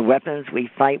 and the weapons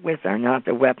we fight with are not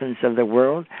the weapons of the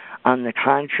world. On the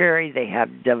contrary, they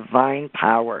have divine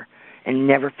power. And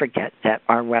never forget that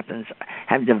our weapons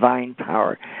have divine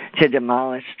power to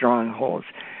demolish strongholds,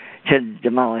 to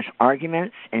demolish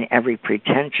arguments and every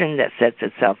pretension that sets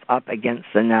itself up against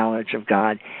the knowledge of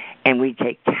God. And we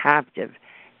take captive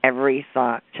every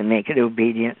thought to make it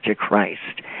obedient to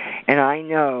Christ. And I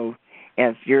know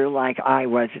if you're like I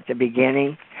was at the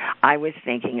beginning, I was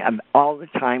thinking of all the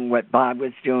time what Bob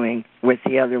was doing with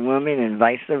the other woman and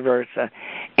vice versa.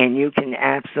 And you can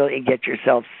absolutely get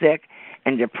yourself sick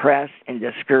and depressed and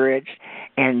discouraged,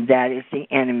 and that is the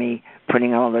enemy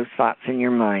putting all those thoughts in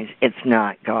your minds. It's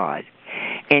not God.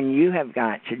 And you have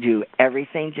got to do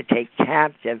everything to take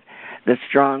captive the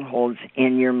strongholds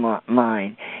in your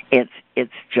mind. It's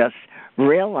just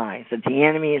realize that the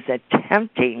enemy is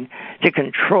attempting to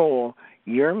control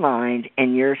your mind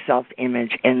and your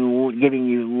self-image and giving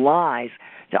you lies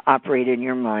to operate in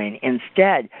your mind.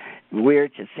 Instead, we're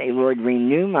to say, Lord,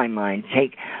 renew my mind.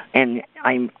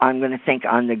 I'm going to think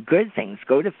on the good things.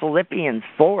 Go to Philippians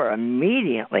 4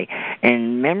 immediately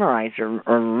and memorize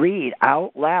or read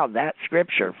out loud that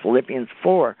scripture, Philippians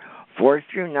 4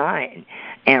 through 9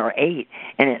 or 8.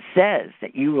 And it says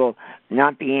that you will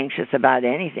not be anxious about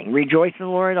anything. Rejoice in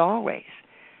the Lord always.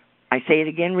 I say it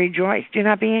again, rejoice. Do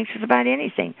not be anxious about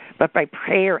anything, but by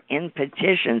prayer and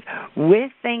petitions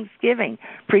with thanksgiving,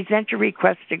 present your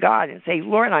requests to God and say,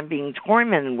 Lord, I'm being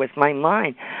tormented with my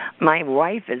mind. My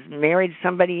wife is married to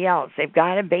somebody else. They've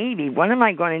got a baby. What am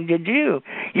I going to do?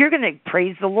 You're going to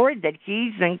praise the Lord that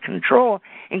He's in control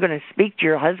and going to speak to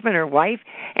your husband or wife,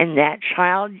 and that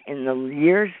child in the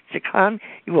years to come,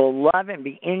 you will love and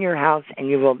be in your house and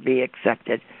you will be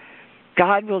accepted.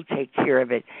 God will take care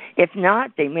of it. If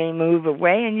not, they may move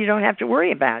away and you don't have to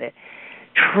worry about it.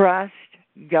 Trust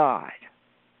God.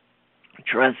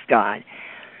 Trust God.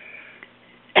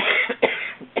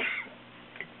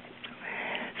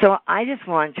 So I just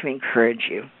want to encourage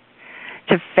you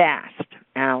to fast.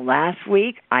 Now, last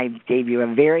week I gave you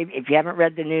if you haven't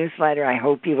read the newsletter, I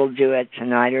hope you will do it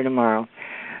tonight or tomorrow.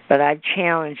 But I've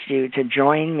challenged you to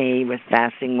join me with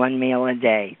fasting one meal a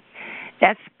day.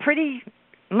 That's pretty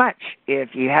much if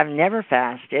you have never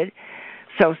fasted.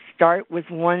 So start with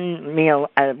one meal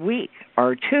a week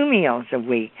or 2 meals a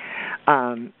week.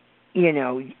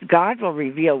 God will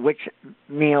reveal which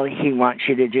meal He wants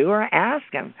you to do, or ask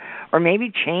Him, or maybe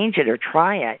change it or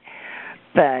try it.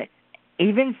 But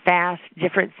even fast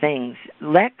different things.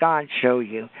 Let God show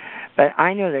you. But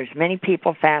I know there's many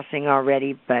people fasting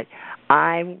already, but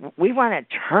we want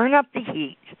to turn up the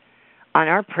heat on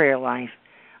our prayer life,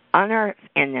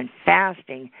 and then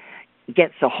fasting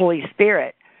gets the Holy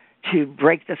Spirit to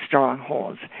break the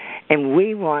strongholds. And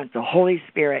we want the Holy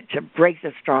Spirit to break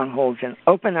the strongholds and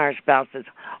open our spouse's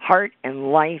heart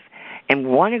and life and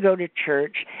want to go to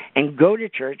church,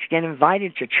 get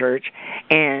invited to church,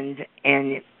 and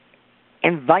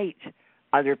invite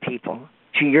other people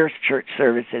to your church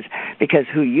services. Because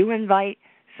who you invite,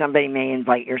 somebody may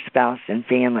invite your spouse and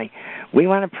family. We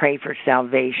want to pray for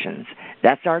salvations.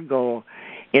 That's our goal,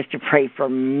 is to pray for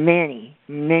many,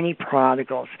 many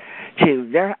prodigals.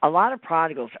 A lot of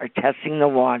prodigals are testing the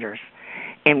waters,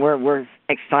 and we're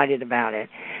excited about it.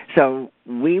 So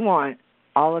we want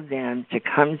all of them to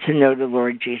come to know the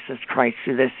Lord Jesus Christ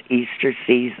through this Easter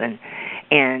season.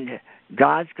 And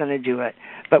God's going to do it,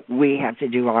 but we have to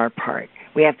do our part.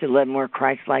 We have to live more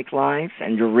Christ-like lives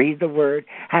and to read the Word,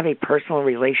 have a personal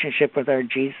relationship with our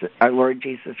Lord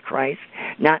Jesus Christ,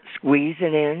 not squeeze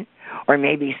it in, or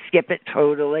maybe skip it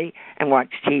totally and watch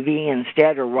TV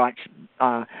instead, or watch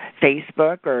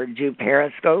Facebook, or do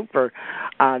Periscope, or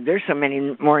there's so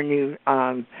many more new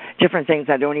different things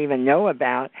I don't even know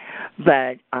about,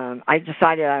 but I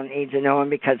decided I don't need to know them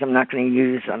because I'm not going to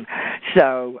use them.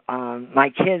 So my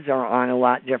kids are on a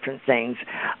lot different things,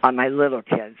 my little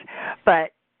kids,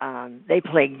 but they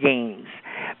play games.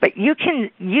 But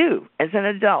you as an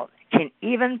adult can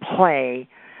even play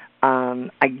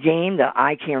a game that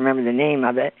I can't remember the name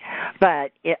of it,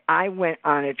 but I went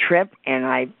on a trip,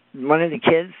 and one of the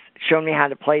kids showed me how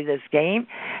to play this game,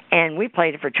 and we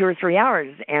played it for 2 or 3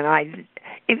 hours, and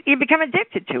you become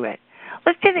addicted to it.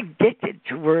 Let's get addicted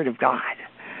to Word of God.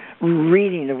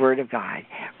 Reading the Word of God,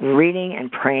 reading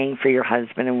and praying for your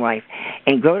husband and wife.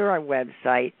 And go to our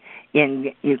website, and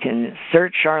you can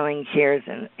search Charlyne Cares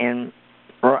and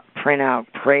print out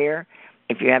prayer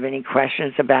if you have any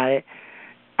questions about it.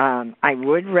 I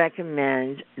would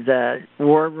recommend the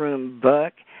War Room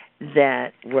book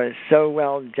that was so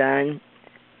well done,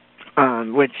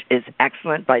 which is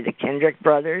excellent, by the Kendrick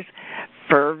brothers.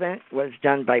 Fervent was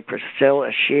done by Priscilla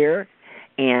Shear.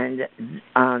 And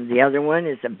the other one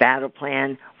is A Battle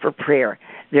Plan for Prayer.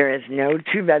 There is no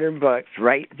two better books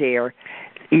right there.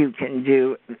 You can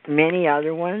do many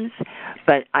other ones,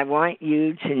 but I want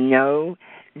you to know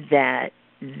that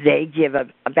they give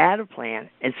a battle plan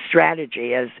and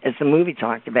strategy, as the movie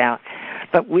talked about.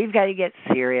 But we've got to get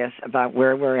serious about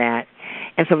where we're at.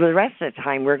 And so for the rest of the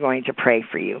time, we're going to pray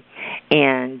for you.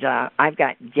 And I've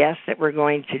got guests that we're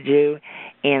going to do,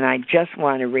 and I just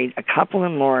want to read a couple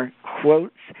of more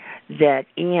quotes that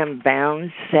E.M.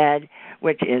 Bounds said,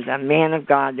 which is a man of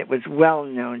God that was well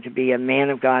known to be a man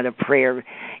of God of prayer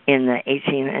in the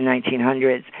 18 and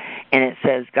 1900s. And it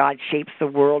says, God shapes the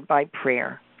world by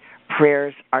prayer.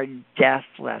 Prayers are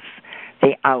deathless.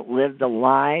 They outlive the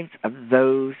lives of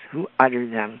those who utter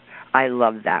them. I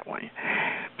love that one.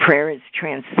 Prayer is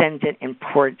transcendent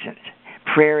important.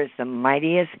 Prayer is the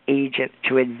mightiest agent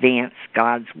to advance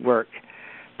God's work.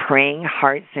 Praying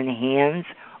hearts and hands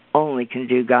only can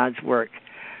do God's work.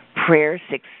 Prayer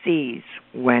succeeds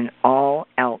when all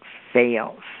else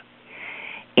fails.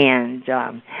 And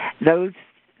those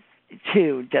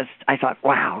two, I thought,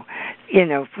 wow,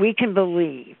 if we can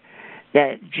believe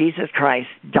that Jesus Christ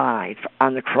died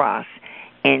on the cross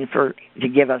and to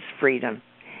give us freedom.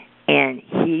 And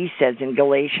he says in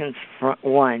Galatians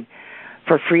 1,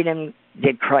 for freedom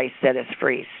did Christ set us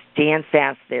free. Stand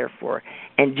fast, therefore,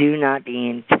 and do not be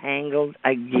entangled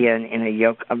again in a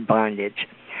yoke of bondage.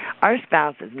 Our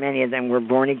spouses, many of them were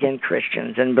born-again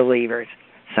Christians and believers.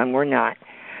 Some were not.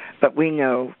 But we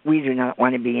know we do not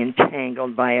want to be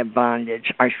entangled by a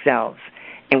bondage ourselves,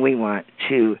 and we want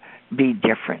to be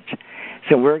different.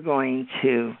 So we're going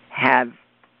to have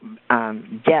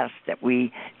guests that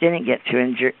we didn't get to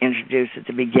introduce at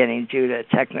the beginning due to a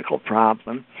technical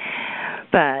problem.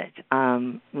 But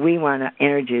we want to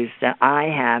introduce that I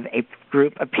have a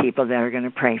group of people that are going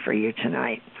to pray for you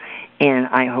tonight. And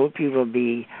I hope you will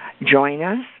join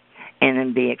us and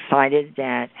then be excited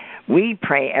that we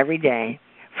pray every day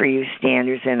for you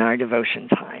standers in our devotion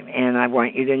time. And I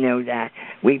want you to know that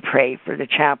we pray for the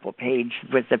chapel page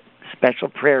with the special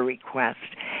prayer request.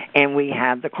 And we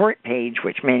have the court page,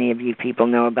 which many of you people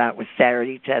know about, with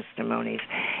Saturday testimonies.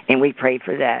 And we pray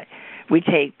for that. We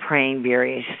take praying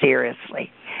very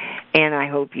seriously. And I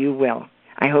hope you will.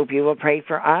 I hope you will pray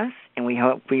for us, and we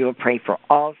hope you will pray for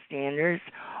all standers,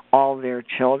 all their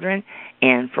children,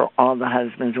 and for all the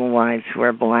husbands and wives who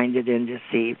are blinded and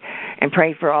deceived. And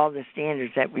pray for all the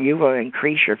standards that you will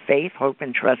increase your faith, hope,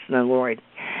 and trust in the Lord.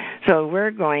 So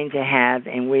we're going to have,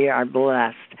 and we are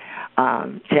blessed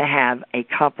to have a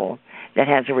couple that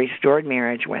has a restored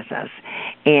marriage with us.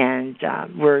 And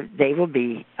they will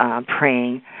be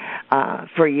praying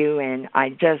for you, and I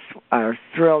just are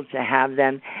thrilled to have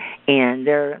them. And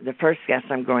they're the first guest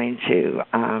I'm going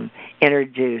to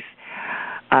introduce.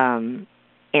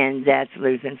 And that's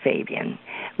Luz and Fabian.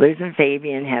 Luz and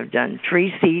Fabian have done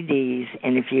 3 CDs,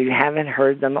 and if you haven't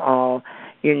heard them all,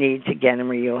 you need to get them,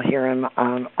 or you'll hear them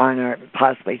on our,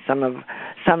 possibly some of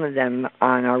them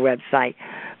on our website.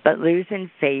 But Luz and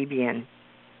Fabian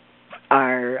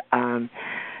have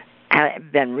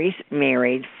been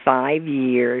married 5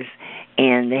 years,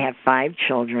 and they have 5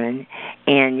 children.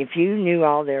 And if you knew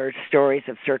all their stories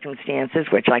of circumstances,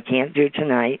 which I can't do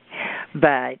tonight,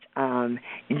 but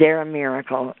they're a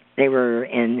miracle. They were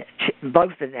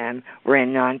both of them were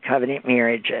in non-covenant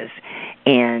marriages,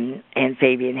 and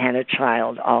Fabian had a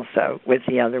child also with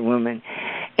the other woman.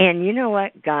 And you know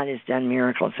what? God has done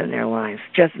miracles in their lives,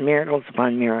 just miracles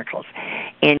upon miracles.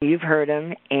 And you've heard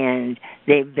them, and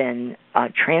they've been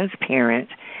transparent,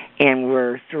 and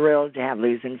we're thrilled to have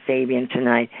Luz and Fabian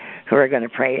tonight, who are going to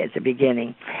pray at the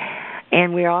beginning.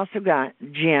 And we also got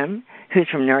Jim, who's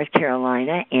from North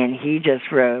Carolina, and he just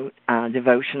wrote a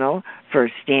devotional for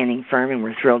Standing Firm, and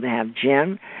we're thrilled to have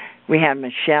Jim. We have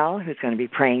Michelle, who's going to be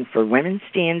praying for women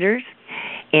standers.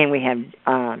 And we have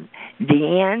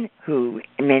Deanne, who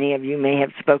many of you may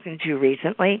have spoken to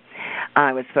recently.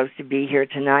 Was supposed to be here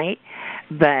tonight,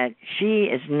 but she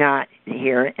is not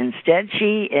here. Instead,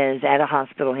 she is at a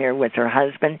hospital here with her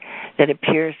husband that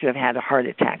appears to have had a heart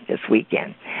attack this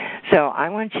weekend. So I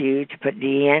want you to put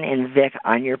Deanne and Vic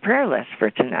on your prayer list for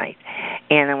tonight.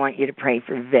 And I want you to pray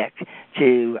for Vic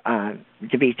to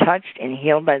be touched and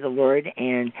healed by the Lord,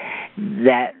 and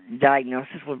that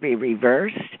diagnosis will be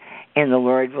reversed, and the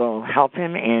Lord will help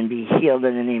him and be healed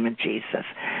in the name of Jesus.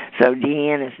 So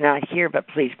Deanne is not here, but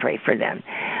please pray for them.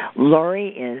 Lori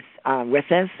is with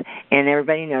us, and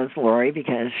everybody knows Lori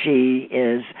because she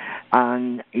is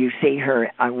on, you see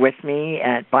her with me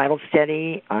at Bible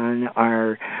study on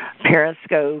our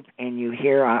Periscope, and you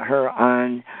hear her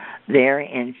on there,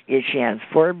 and she has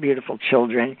 4 beautiful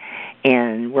children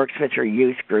and works with her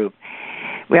youth group.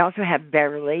 We also have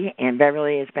Beverly, and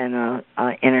Beverly has been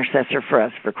an intercessor for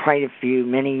us for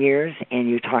many years, and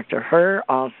you talk to her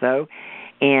also,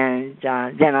 and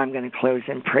then I'm going to close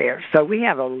in prayer. So we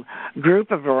have a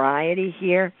group of variety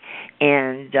here,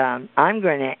 and I'm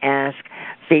going to ask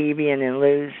Fabian and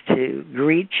Luz to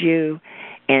greet you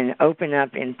and open up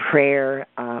in prayer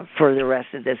for the rest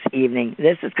of this evening.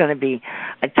 This is going to be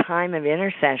a time of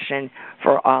intercession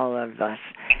for all of us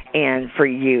and for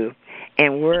you.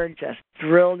 And we're just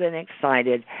thrilled and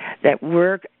excited that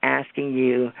we're asking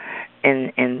you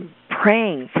and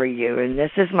praying for you. And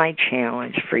this is my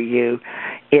challenge for you,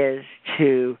 is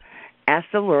to ask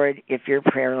the Lord if your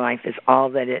prayer life is all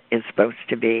that it is supposed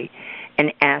to be,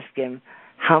 and ask Him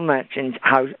how much and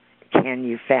how can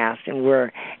you fast. And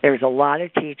there's a lot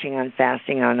of teaching on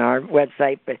fasting on our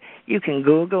website, but you can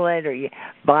Google it or you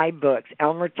buy books.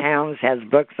 Elmer Towns has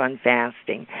books on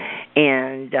fasting.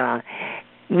 And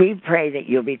we pray that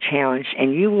you'll be challenged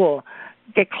and you will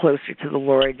get closer to the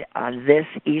Lord this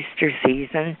Easter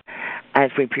season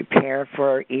as we prepare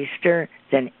for Easter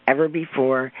than ever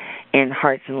before, and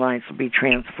hearts and lives will be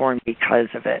transformed because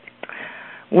of it.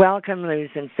 Welcome, Luz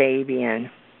and Fabian.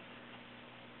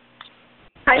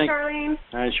 Hi, Charlyne.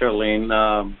 Hi,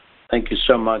 Charlyne. Thank you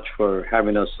so much for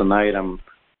having us tonight. I'm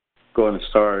going to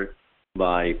start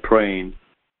by praying.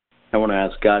 I want to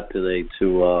ask God today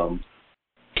to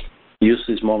use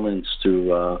these moments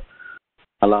to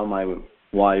allow my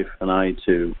wife and I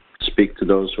to speak to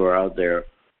those who are out there,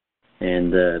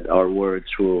 and that our words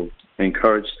will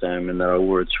encourage them, and that our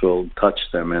words will touch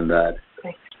them, and that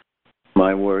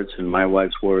my words and my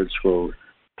wife's words will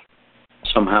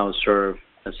somehow serve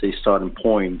as a starting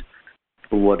point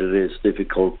for what it is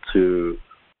difficult to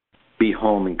be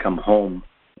home and come home.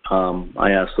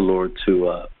 I ask the Lord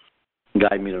to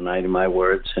guide me tonight in my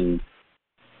words, and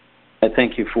I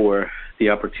thank you for the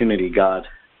opportunity, God,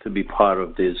 to be part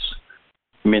of this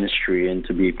ministry and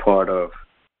to be part of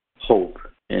hope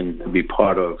and to be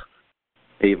part of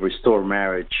a restored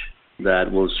marriage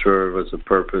that will serve as a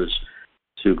purpose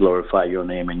to glorify your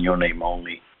name and your name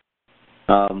only.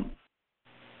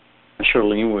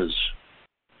 Charlyne was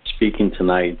speaking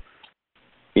tonight.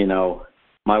 You know,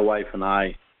 my wife and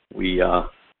I, we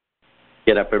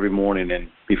get up every morning, and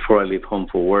before I leave home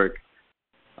for work,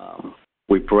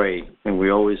 we pray, and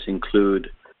we always include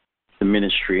the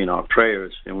ministry in our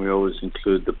prayers, and we always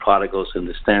include the prodigals and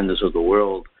the standards of the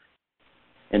world.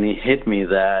 And it hit me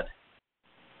that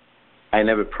I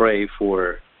never pray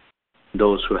for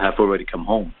those who have already come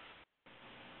home,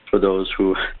 for those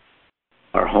who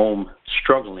are home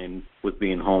struggling with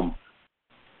being home.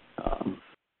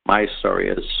 My story,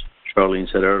 as Charlyne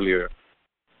said earlier,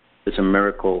 is a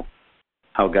miracle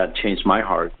how God changed my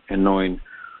heart, and knowing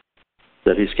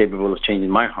that He's capable of changing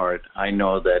my heart, I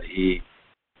know that He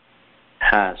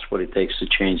has what it takes to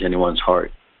change anyone's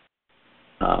heart.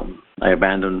 I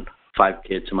abandoned 5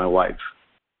 kids and my wife,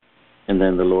 and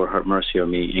then the Lord had mercy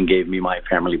on me and gave me my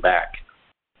family back.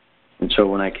 And so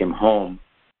when I came home,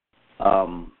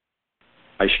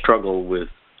 I struggled with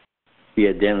the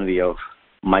identity of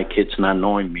my kids not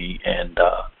knowing me, and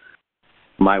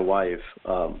my wife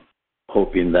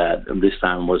hoping that this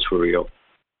time was for real.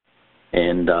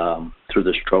 And through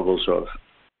the struggles of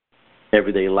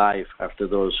everyday life, after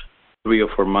those 3 or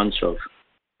 4 months of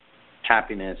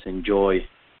happiness and joy,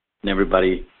 and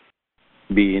everybody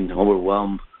being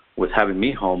overwhelmed with having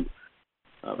me home,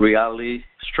 reality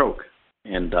struck,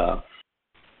 and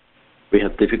we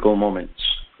had difficult moments.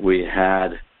 We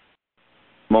had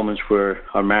moments where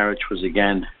our marriage was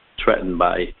again threatened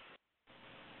by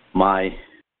my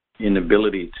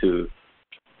inability to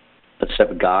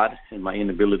accept God and my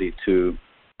inability to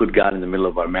put God in the middle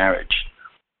of our marriage.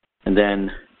 And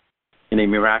then, in a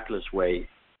miraculous way,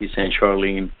 He sent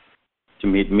Charlyne to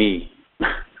meet me,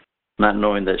 not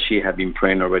knowing that she had been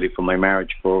praying already for my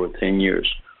marriage for over 10 years.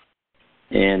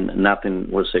 And nothing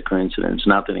was a coincidence.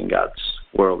 Nothing in God's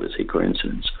world is a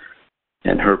coincidence.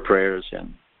 And her prayers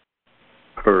and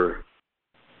her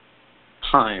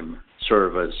time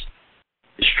serve as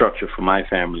a structure for my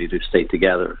family to stay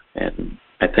together. And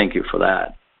I thank you for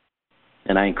that.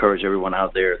 And I encourage everyone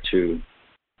out there to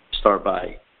start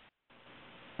by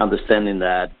understanding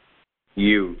that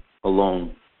you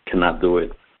alone cannot do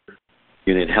it.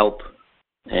 You need help,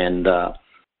 and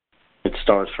it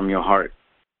starts from your heart.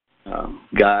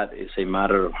 God is a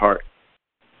matter of heart.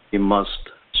 You must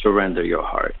surrender your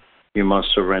heart. You must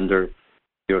surrender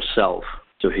yourself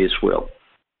to His will.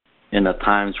 And at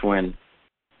times when,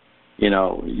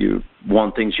 you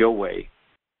want things your way,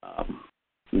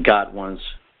 God wants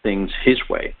things His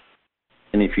way.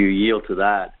 And if you yield to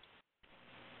that,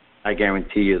 I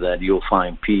guarantee you that you'll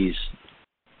find peace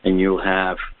and you'll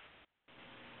have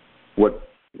what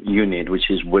you need, which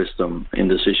is wisdom in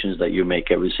decisions that you make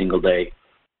every single day.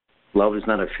 Love is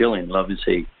not a feeling. Love is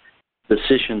a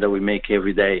decision that we make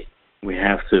every day. We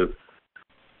have to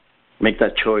make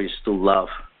that choice to love,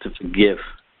 to forgive,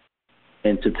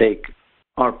 and to take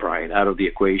our pride out of the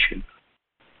equation.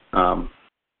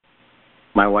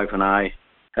 My wife and I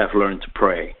have learned to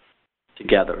pray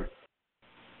together,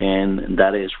 and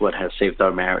that is what has saved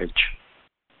our marriage.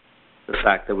 The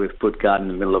fact that we've put God in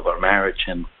the middle of our marriage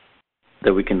and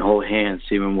that we can hold hands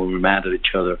even when we're mad at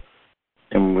each other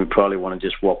and when we probably want to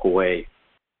just walk away,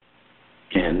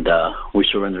 and we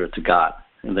surrender it to God.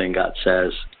 And then God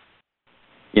says,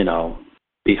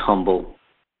 be humble,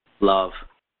 love,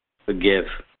 forgive.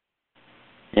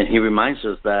 And He reminds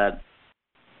us that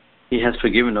He has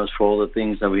forgiven us for all the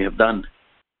things that we have done.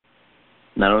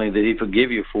 Not only did He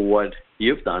forgive you for what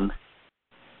you've done,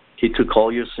 He took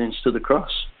all your sins to the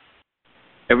cross.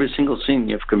 Every single sin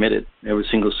you've committed, every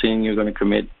single sin you're going to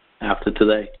commit after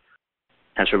today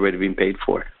has already been paid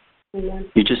for.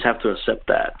 Amen. You just have to accept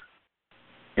that.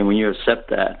 And when you accept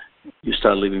that, you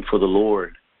start living for the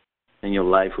Lord, and your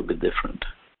life will be different.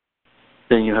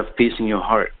 Then you have peace in your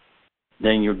heart.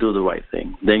 Then you'll do the right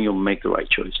thing. Then you'll make the right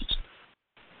choices.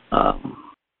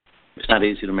 It's not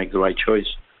easy to make the right choice.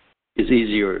 It's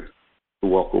easier to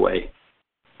walk away.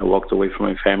 I walked away from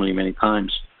my family many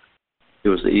times. It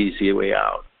was the easier way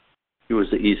out. It was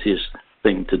the easiest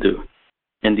thing to do.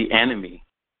 And the enemy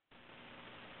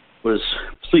was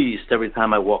pleased every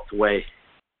time I walked away.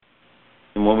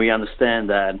 And when we understand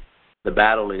that the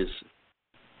battle is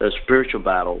a spiritual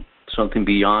battle, something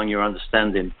beyond your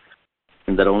understanding,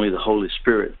 and that only the Holy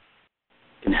Spirit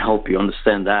can help you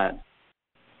understand that,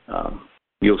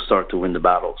 you'll start to win the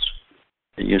battles.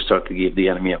 And you start to give the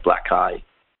enemy a black eye.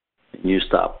 And you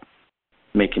stop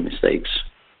making mistakes.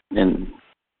 And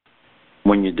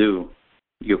when you do,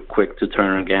 you're quick to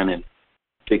turn again and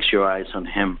fix your eyes on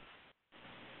Him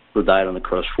who died on the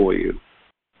cross for you,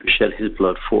 who shed His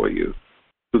blood for you,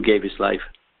 who gave His life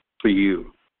for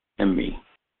you and me.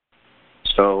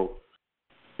 So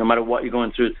no matter what you're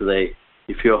going through today,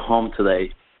 if you're home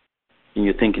today and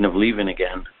you're thinking of leaving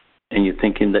again and you're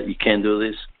thinking that you can't do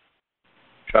this,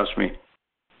 trust me,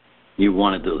 you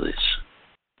want to do this.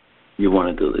 You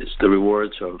want to do this. The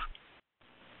rewards of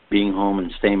being home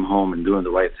and staying home and doing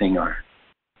the right thing are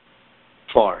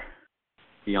far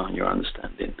beyond your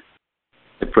understanding.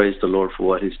 I praise the Lord for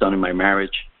what He's done in my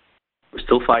marriage. We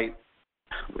still fight.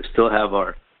 We still have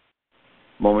our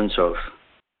moments of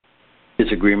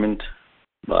disagreement,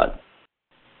 but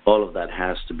all of that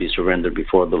has to be surrendered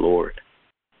before the Lord.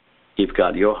 Give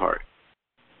God your heart.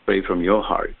 Pray from your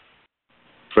heart.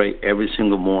 Pray every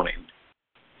single morning.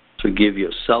 Forgive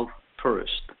yourself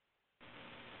first.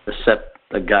 Accept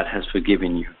that God has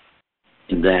forgiven you.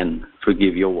 And then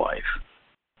forgive your wife.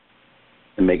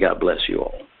 And may God bless you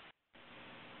all.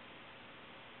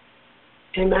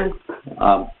 Amen.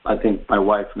 I think my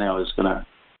wife now is going to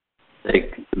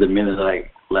take the minute that I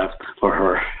left for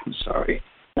her. I'm sorry.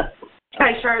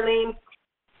 Hi, Charlyne.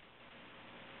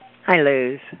 Hi,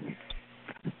 Luz.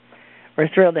 We're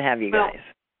thrilled to have you guys.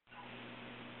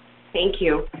 Thank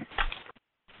you.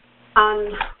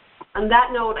 On that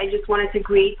note, I just wanted to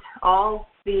greet all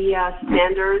the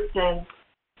standards and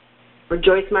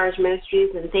Rejoice Marriage Ministries,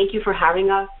 and thank you for having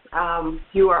us.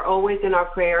 You are always in our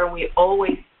prayer. We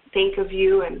always think of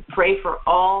you and pray for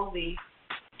all the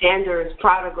standards,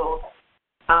 prodigals.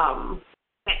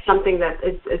 That's something that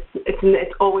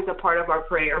it's always a part of our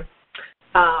prayer.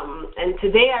 And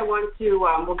today I want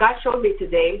to, God showed me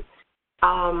today,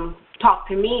 talk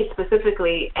to me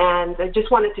specifically, and I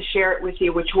just wanted to share it with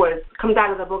you, which comes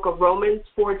out of the book of Romans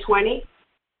 4:20.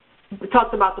 It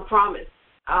talks about the promise,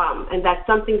 and that's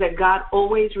something that God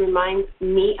always reminds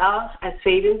me of, as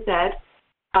Fabian said,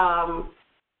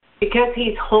 because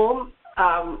He's home.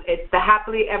 It's the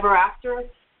happily ever after.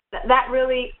 That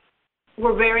really,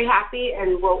 we're very happy,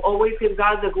 and we'll always give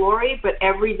God the glory. But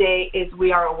every day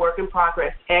we are a work in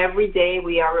progress. Every day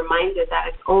we are reminded that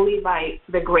it's only by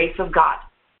the grace of God.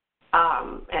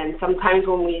 And sometimes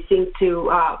when we seem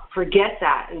to forget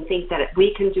that and think that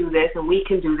we can do this and we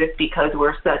can do this because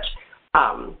we're such,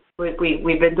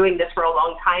 we've been doing this for a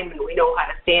long time and we know how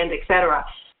to stand, etc.,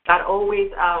 God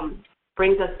always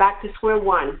brings us back to square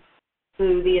one,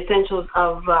 to the essentials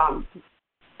of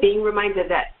being reminded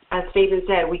that, as Fabian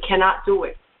said, we cannot do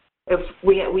it. If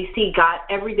we see God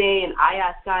every day, and I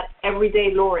ask God every day,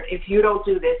 Lord, if you don't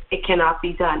do this, it cannot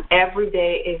be done. Every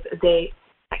day is a day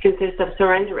that consists of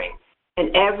surrendering.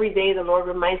 And every day the Lord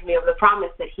reminds me of the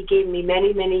promise that he gave me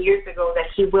many, many years ago that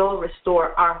he will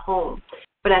restore our home.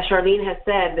 But as Charlyne has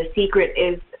said, the secret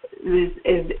is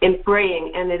in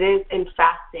praying, and it is in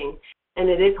fasting, and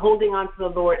it is holding on to the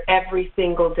Lord every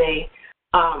single day.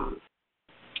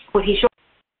 What he showed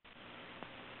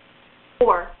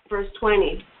 4, verse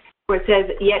 20, where it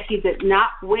says, yet he did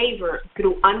not waver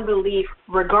through unbelief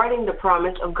regarding the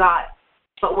promise of God,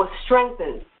 but was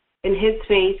strengthened in his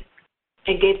faith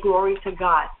and gave glory to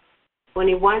God.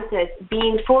 21 says,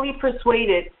 being fully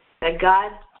persuaded that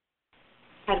God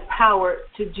had power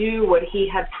to do what he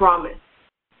had promised.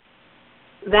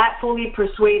 That fully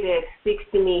persuaded speaks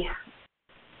to me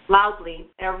loudly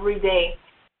every day.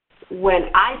 When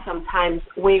I sometimes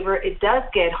waver, it does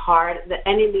get hard. The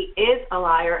enemy is a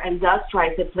liar and does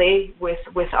try to play with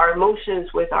our emotions,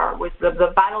 with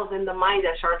the battles in the mind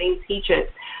that Charlyne teaches.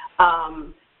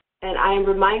 And I am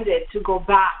reminded to go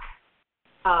back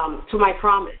to my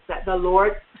promise that the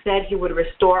Lord said he would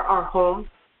restore our home,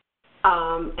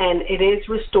 and it is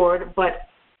restored. But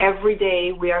every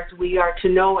day we are to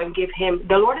know and give him.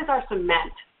 The Lord is our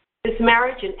cement. This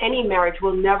marriage and any marriage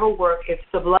will never work if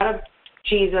the blood of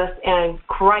Jesus and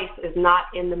Christ is not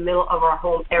in the middle of our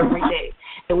home every day.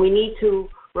 And we need to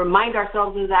remind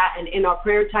ourselves of that. And in our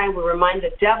prayer time, we remind the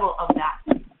devil of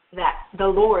that the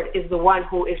Lord is the one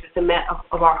who is the cement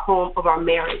of our home, of our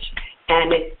marriage.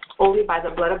 And it's only by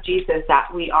the blood of Jesus that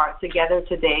we are together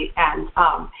today and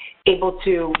able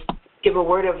to give a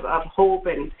word of hope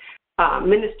and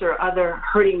minister other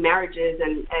hurting marriages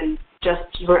and just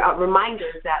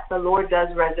reminders that the Lord does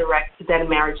resurrect dead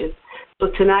marriages. So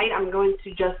tonight I'm going to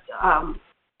just,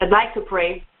 I'd like to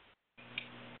pray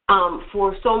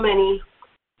for so many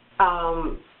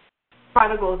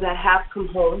prodigals that have come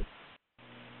home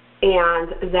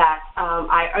and that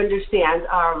I understand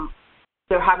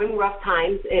they're having rough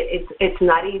times. It's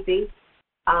not easy,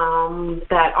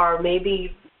 that are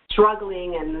maybe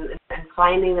struggling and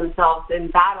finding themselves in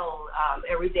battle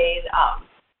every day.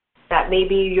 That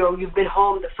maybe you've been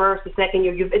home the first, the second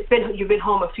year. You've been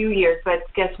home a few years, but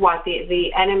guess what?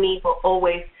 The enemy will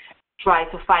always try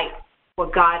to fight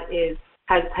what God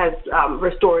has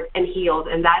restored and healed,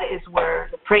 and that is where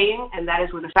the praying and that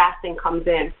is where the fasting comes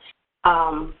in.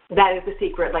 That is the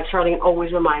secret, like Charlyne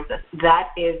always reminds us. That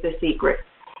is the secret.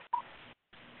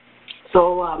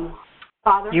 So,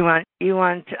 Father, you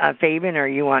want Fabian, or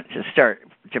you want to start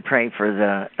to pray for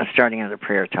the starting of the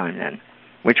prayer time? Then,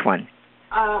 which one?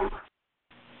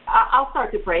 I'll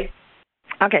start to pray.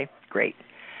 Okay, great.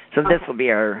 So this will be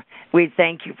we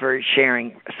thank you for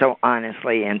sharing so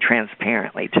honestly and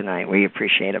transparently tonight. We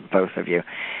appreciate it, both of you.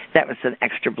 That was an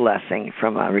extra blessing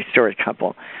from a restored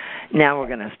couple. Now we're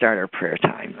going to start our prayer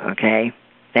time, okay?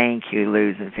 Thank you,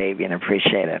 Luz and Fabian.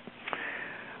 Appreciate it.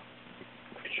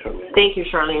 Thank you,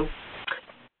 Charlyne.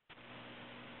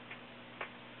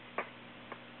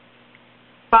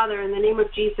 Father, in the name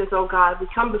of Jesus, oh God, we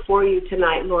come before you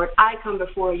tonight, Lord. I come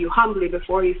before you, humbly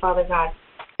before you, Father God,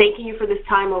 thanking you for this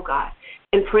time, oh God,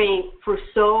 and praying for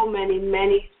so many,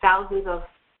 many thousands of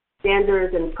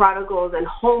standards and prodigals and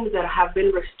homes that have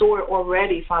been restored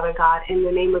already, Father God, in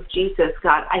the name of Jesus,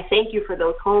 God. I thank you for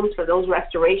those homes, for those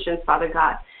restorations, Father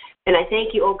God. And I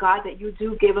thank you, oh God, that you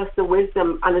do give us the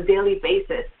wisdom on a daily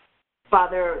basis,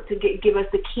 Father, to give us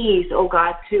the keys, oh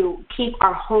God, to keep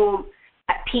our home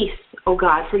at peace, oh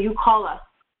God, for you call us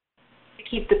to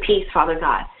keep the peace, Father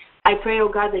God. I pray, oh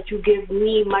God, that you give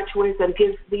me much wisdom,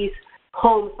 give these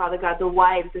homes, Father God, the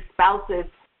wives, the spouses,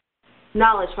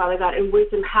 knowledge, Father God, and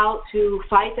wisdom how to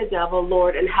fight the devil,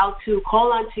 Lord, and how to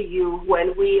call unto you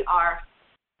when we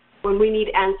need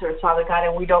answers, Father God,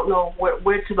 and we don't know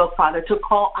where to look, Father, to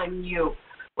call on you.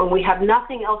 When we have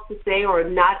nothing else to say or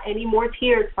not any more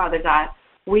tears, Father God,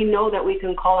 we know that we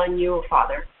can call on you,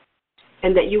 Father,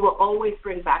 and that you will always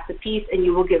bring back the peace and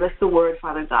you will give us the word,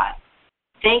 Father God.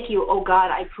 Thank you, oh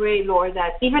God. I pray, Lord,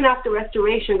 that even after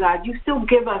restoration, God, you still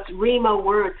give us Rhema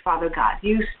words, Father God.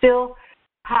 You still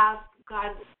have,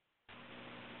 God,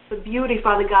 the beauty,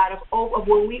 Father God, of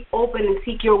when we open and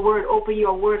seek your word, open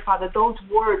your word, Father, those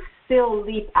words still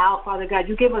leap out, Father God.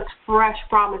 You give us fresh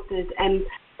promises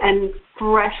and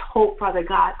fresh hope, Father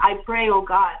God. I pray, oh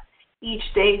God, each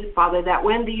day, Father, that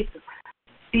when these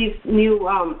new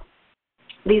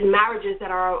these marriages that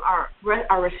are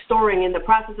restoring, in the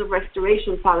process of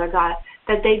restoration, Father God,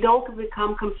 that they don't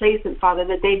become complacent, Father,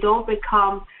 that they don't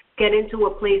get into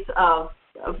a place of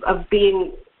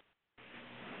being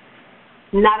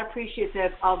not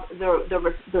appreciative of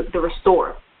the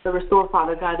restore,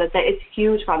 Father God, that it's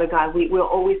huge, Father God. We will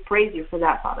always praise you for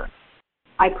that, Father.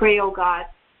 I pray, oh God,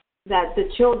 that the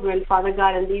children, Father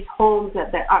God, in these homes,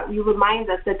 you remind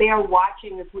us that they are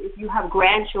watching. If you have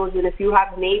grandchildren, if you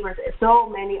have neighbors, so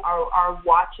many are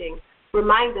watching.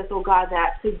 Remind us, oh God,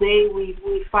 that today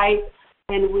we fight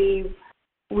and we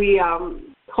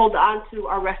hold on to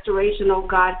our restoration, oh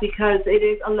God, because it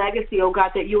is a legacy, oh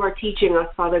God, that you are teaching us,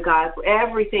 Father God.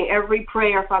 Everything, every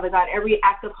prayer, Father God, every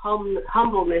act of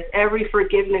humbleness, every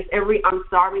forgiveness, every I'm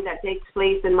sorry that takes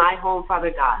place in my home,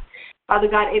 Father God. Father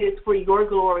God, it is for your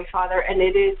glory, Father, and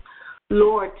it is,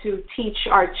 Lord, to teach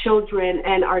our children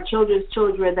and our children's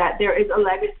children that there is a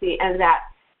legacy, and that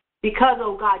because,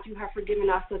 oh God, you have forgiven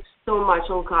us so much,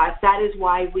 oh God, that is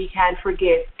why we can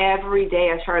forgive every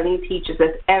day, as Charlyne teaches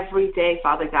us, every day,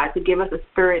 Father God, to give us a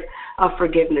spirit of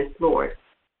forgiveness, Lord.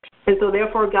 And so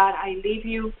therefore, God, I leave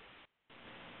you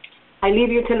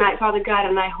tonight, Father God,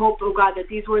 and I hope, oh God, that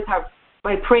these words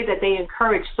I pray that they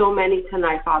encourage so many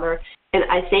tonight, Father. And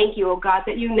I thank you, oh God,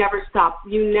 that you never stop.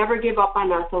 You never give up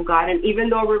on us, oh God. And even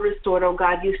though we're restored, oh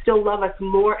God, you still love us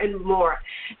more and more.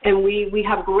 And we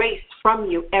have grace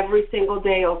from you every single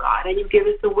day, oh God. And you give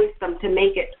us the wisdom to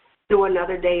make it through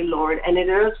another day, Lord. And it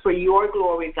is for your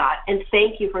glory, God. And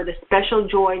thank you for the special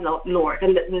joy, Lord,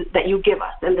 and that you give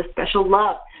us, and the special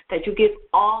love that you give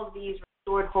all these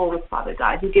restored homes, Father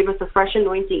God. You give us a fresh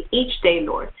anointing each day,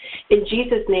 Lord. In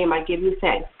Jesus' name, I give you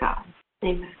thanks, God.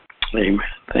 Amen. Amen.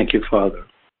 Thank you, Father.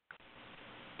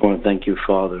 I want to thank you,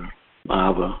 Father,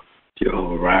 Abba,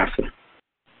 Jehovah Rapha.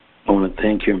 I want to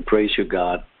thank you and praise you,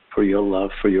 God, for your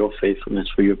love, for your faithfulness,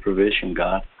 for your provision,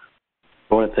 God.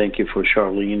 I want to thank you for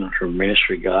Charlyne and her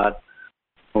ministry, God.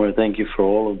 I want to thank you for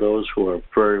all of those who are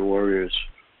prayer warriors.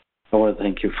 I want to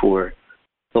thank you for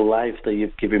the life that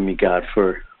you've given me, God,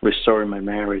 for restoring my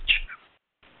marriage.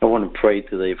 I want to pray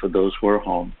today for those who are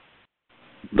home,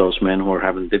 those men who are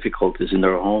having difficulties in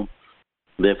their home.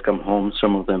 They've come home.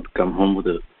 Some of them come home with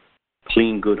a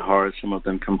clean, good heart. Some of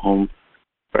them come home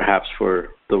perhaps for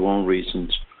the wrong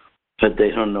reasons. But they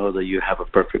don't know that you have a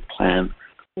perfect plan.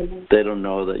 Mm-hmm. They don't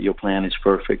know that your plan is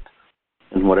perfect.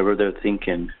 And whatever they're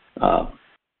thinking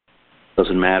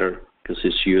doesn't matter, because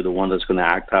it's you, the one that's going to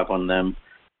act up on them,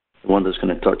 the one that's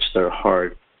going to touch their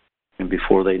heart. And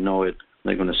before they know it,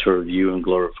 they're going to serve you and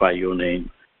glorify your name.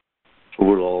 For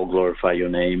we'll all glorify your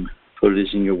name. For it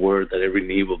is in your word that every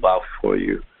knee will bow before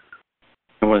you.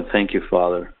 I want to thank you,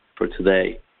 Father, for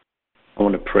today. I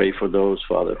want to pray for those,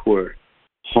 Father, who are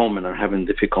home and are having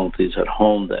difficulties at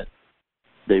home, that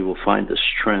they will find the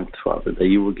strength, Father, that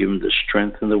you will give them the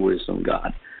strength and the wisdom,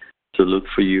 God, to look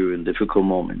for you in difficult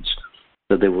moments,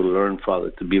 that they will learn, Father,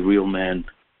 to be real men,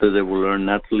 that they will learn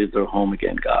not to leave their home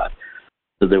again, God,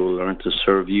 that they will learn to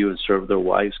serve you and serve their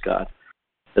wives, God,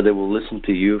 that they will listen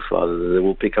to you, Father, that they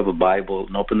will pick up a Bible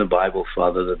and open the Bible,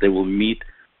 Father, that they will meet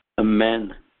a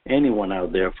man, anyone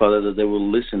out there, Father, that they will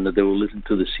listen to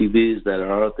the CDs that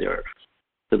are out there,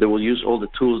 that they will use all the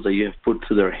tools that you have put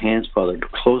to their hands, Father,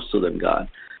 close to them, God,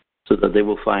 so that they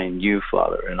will find you,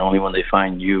 Father, and only when they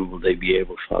find you will they be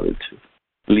able, Father,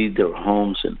 to lead their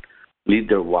homes and lead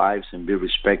their wives and be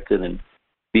respected and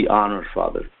be honored,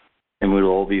 Father, and it will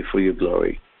all be for your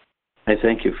glory. I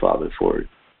thank you, Father, for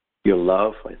your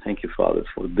love. I thank you, Father,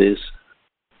 for this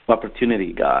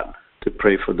opportunity, God, to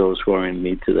pray for those who are in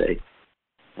need today.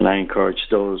 And I encourage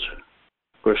those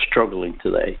who are struggling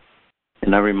today.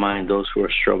 And I remind those who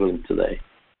are struggling today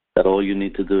that all you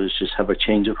need to do is just have a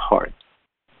change of heart.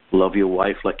 Love your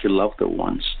wife like you loved her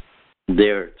once.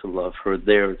 Dare to love her.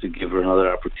 Dare to give her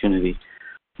another opportunity.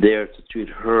 Dare to treat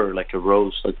her like a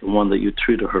rose, like the one that you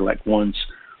treated her like once.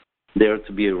 Dare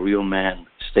to be a real man.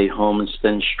 Stay home and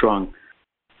stand strong.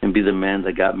 And be the man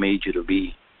that God made you to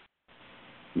be.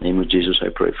 In the name of Jesus, I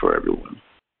pray for everyone.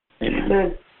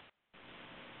 Amen.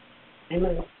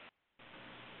 Amen.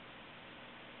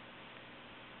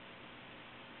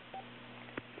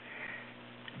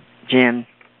 Jim.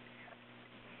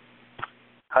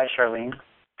 Hi, Charlyne.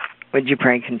 Would you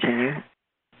pray continue?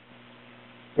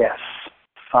 Yes.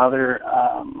 Father,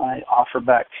 I offer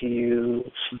back to you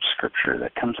some scripture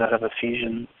that comes out of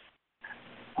Ephesians.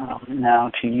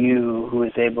 Now to you, who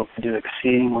is able to do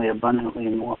exceedingly abundantly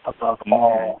more above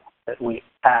all that we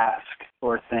ask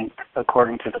or think,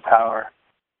 according to the power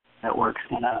that works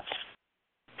in us.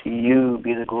 To you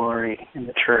be the glory in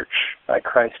the church by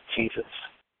Christ Jesus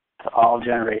to all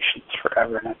generations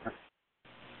forever and ever.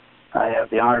 I have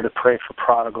the honor to pray for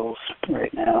prodigals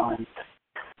right now. And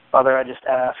Father, I just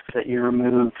ask that you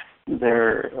remove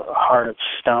their heart of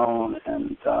stone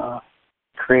and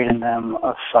create in them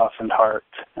a softened heart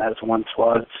as once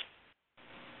was.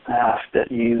 I ask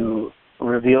that you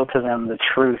reveal to them the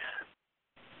truth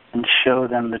and show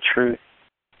them the truth,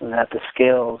 that the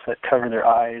scales that cover their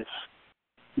eyes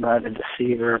by the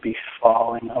deceiver be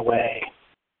falling away.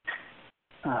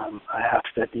 I ask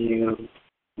that you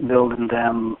build in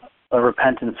them a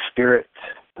repentant spirit,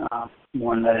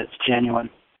 one that is genuine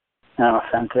and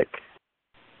authentic.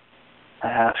 I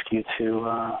ask you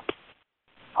to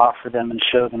offer them and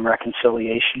show them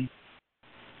reconciliation.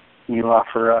 You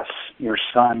offer us your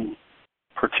Son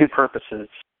for two purposes,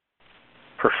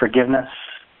 for forgiveness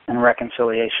and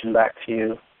reconciliation back to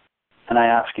you. And I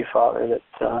ask you, Father,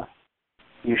 that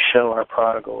you show our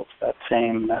prodigals that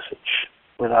same message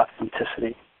with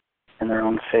authenticity in their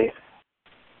own faith.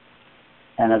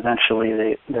 And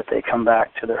eventually that they come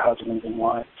back to their husbands and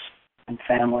wives and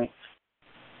families.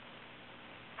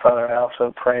 Father, I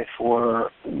also pray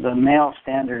for the male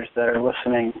standards that are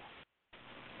listening,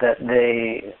 that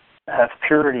they have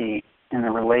purity in the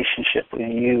relationship with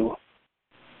you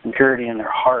and purity in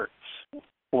their hearts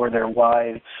for their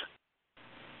wives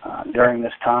during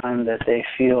this time, that they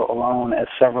feel alone, as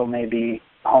several may be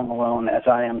home alone as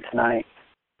I am tonight,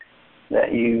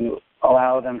 that you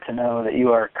allow them to know that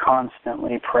you are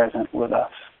constantly present with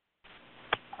us.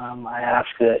 I ask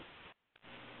that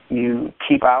you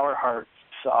keep our hearts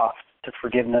soft to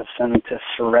forgiveness and to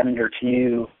surrender to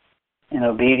you in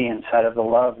obedience out of the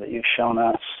love that you've shown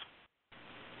us,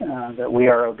 that we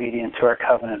are obedient to our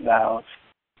covenant vows.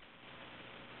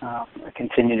 I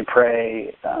continue to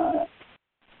pray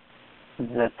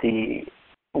that the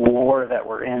war that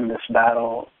we're in, this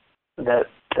battle, that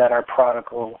our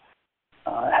prodigal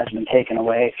has been taken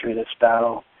away through this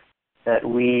battle, that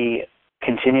we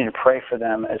continue to pray for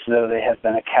them as though they have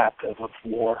been a captive of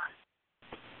war.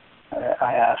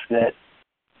 I ask that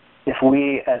if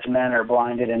we as men are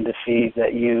blinded and deceived,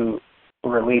 that you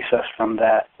release us from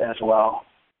that as well.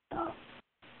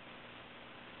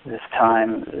 This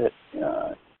time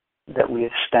that we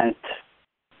have spent,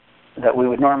 that we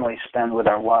would normally spend with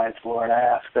our wives, Lord, I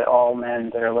ask that all men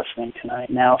that are listening tonight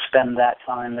now spend that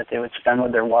time that they would spend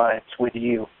with their wives, with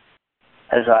you,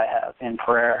 as I have, in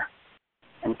prayer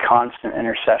and constant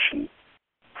intercession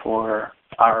for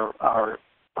our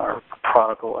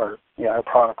prodigal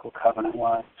covenant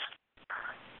wives.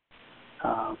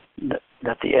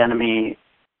 That the enemy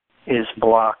is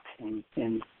blocked in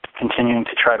continuing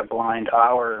to try to blind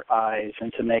our eyes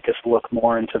and to make us look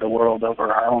more into the world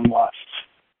over our own lusts.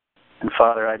 And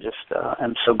Father, I just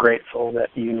am so grateful that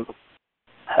you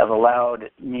have allowed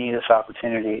me this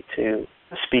opportunity to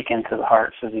speak into the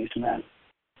hearts of these men.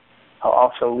 I'll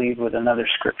also leave with another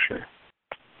scripture,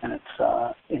 and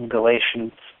it's in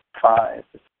Galatians 5.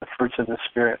 It's the fruits of the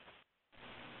Spirit: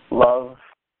 love,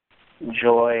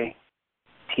 joy,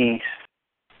 peace,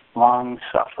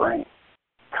 long-suffering,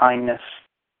 kindness,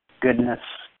 goodness,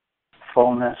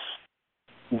 fullness,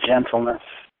 gentleness,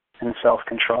 and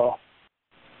self-control.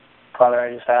 Father,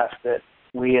 I just ask that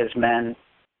we as men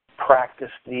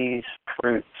practice these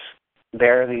fruits,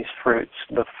 bear these fruits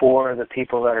before the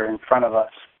people that are in front of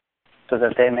us, so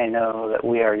that they may know that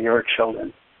we are your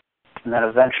children, and that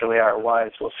eventually our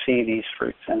wives will see these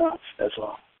fruits in us as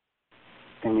well.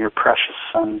 In your precious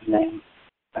Son's name,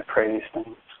 I pray these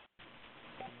things.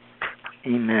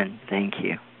 Amen. Thank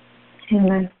you.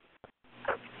 Amen.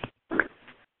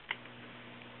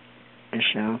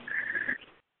 Michelle?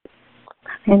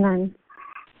 Amen.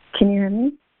 Can you hear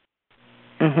me?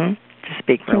 Mm-hmm. Just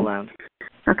speak real loud.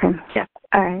 Okay. Yeah.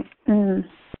 All right.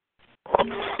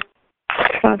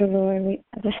 Father, Lord,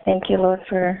 I just thank you, Lord,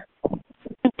 for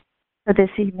this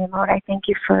evening, Lord. I thank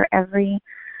you for every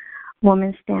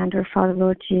woman standard, Father,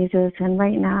 Lord Jesus. And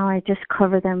right now, I just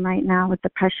cover them right now with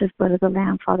the precious blood of the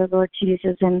Lamb, Father, Lord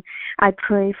Jesus. And I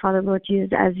pray, Father, Lord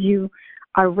Jesus, as you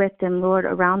are with them, Lord,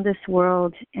 around this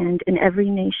world and in every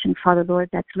nation, Father, Lord,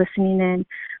 that's listening in,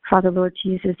 Father, Lord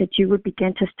Jesus, that you would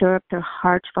begin to stir up their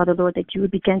hearts, Father, Lord, that you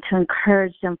would begin to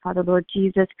encourage them, Father, Lord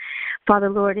Jesus. Father,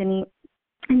 Lord, any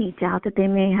doubt that they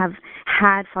may have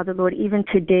had, Father, Lord, even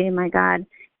today, my God,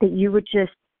 that you would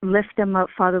just lift them up,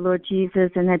 Father, Lord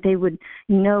Jesus, and that they would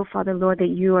know, Father, Lord, that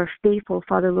you are faithful,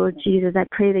 Father, Lord Jesus. I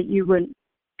pray that you would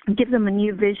give them a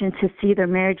new vision to see their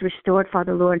marriage restored,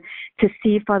 Father, Lord, to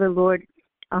see, Father, Lord,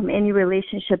 any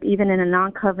relationship, even in a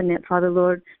non-covenant, Father,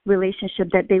 Lord, relationship,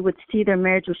 that they would see their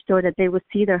marriage restored, that they would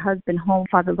see their husband home,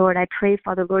 Father, Lord. I pray,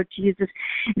 Father, Lord Jesus,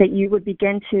 that you would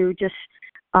begin to just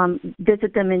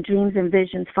visit them in dreams and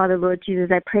visions, Father, Lord Jesus.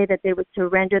 I pray that they would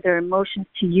surrender their emotions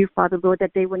to you, Father, Lord,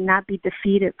 that they would not be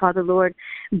defeated, Father, Lord,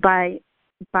 by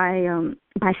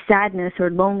sadness or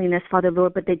loneliness, Father,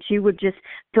 Lord, but that you would just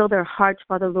fill their hearts,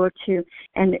 Father, Lord, too,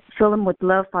 and fill them with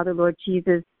love, Father, Lord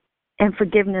Jesus, and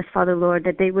forgiveness, Father, Lord,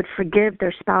 that they would forgive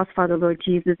their spouse, Father, Lord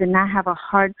Jesus, and not have a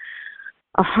hard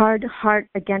heart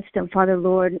against them, Father,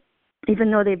 Lord,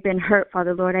 even though they've been hurt,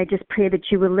 Father, Lord. I just pray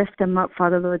that you would lift them up,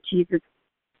 Father, Lord Jesus.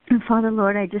 And Father,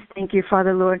 Lord, I just thank you,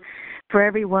 Father, Lord, for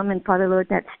every woman, Father, Lord,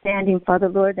 that's standing, Father,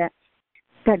 Lord, that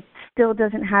still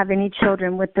doesn't have any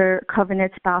children with their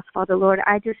covenant spouse, Father, Lord.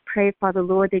 I just pray, Father,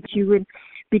 Lord, that you would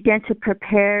begin to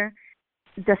prepare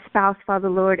the spouse, Father,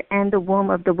 Lord, and the womb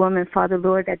of the woman, Father,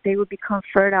 Lord, that they would become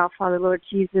fertile, Father, Lord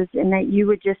Jesus, and that you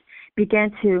would just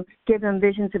begin to give them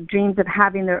visions of dreams of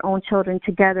having their own children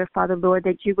together, Father, Lord,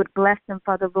 that you would bless them,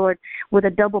 Father, Lord, with a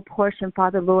double portion,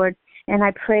 Father, Lord. And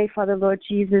I pray, Father, Lord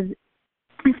Jesus,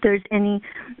 if there's any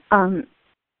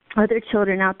other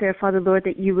children out there, Father, Lord,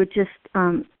 that you would just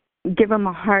give them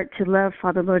a heart to love,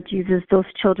 Father, Lord Jesus, those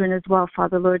children as well,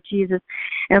 Father, Lord Jesus.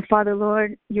 And Father,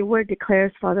 Lord, your word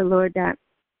declares, Father, Lord, that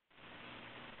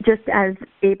just as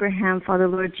Abraham, Father,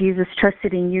 Lord Jesus,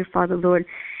 trusted in you, Father, Lord,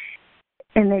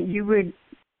 and that you would,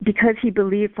 because he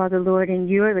believed, Father, Lord, and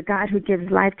you are the God who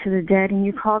gives life to the dead, and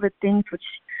you call the things which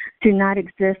do not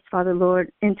exist, Father,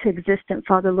 Lord, into existence,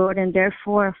 Father, Lord, and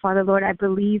therefore, Father, Lord, I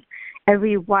believe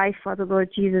every wife, Father, Lord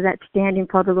Jesus, that's standing,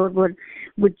 Father, Lord,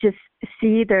 would just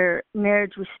see their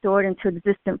marriage restored into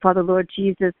existence, Father, Lord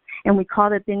Jesus, and we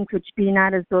call the things which be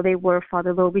not as though they were,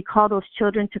 Father, Lord. We call those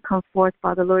children to come forth,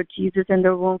 Father, Lord Jesus, in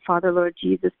their womb, Father, Lord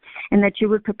Jesus, and that you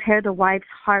would prepare the wife's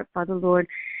heart, Father, Lord,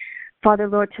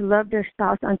 to love their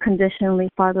spouse unconditionally,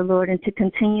 Father, Lord, and to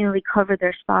continually cover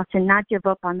their spouse and not give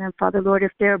up on them, Father, Lord.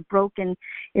 If they're broken,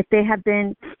 if they have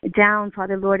been down,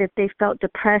 Father, Lord, if they felt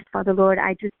depressed, Father, Lord,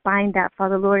 I just bind that,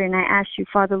 Father, Lord, and I ask you,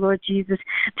 Father, Lord Jesus,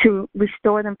 to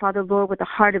restore them, Father, Lord, with a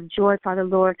heart of joy, Father,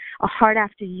 Lord, a heart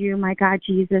after you, my God,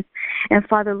 Jesus. And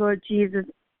Father, Lord Jesus,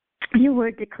 your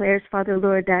word declares, Father,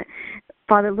 Lord, that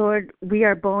Father, Lord, we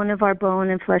are bone of our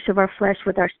bone and flesh of our flesh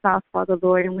with our spouse, Father,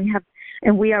 Lord,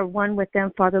 and we are one with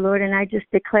them, Father, Lord. And I just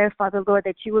declare, Father, Lord,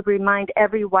 that you would remind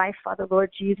every wife, Father,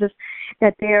 Lord Jesus,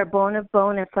 that they are bone of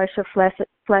bone and flesh of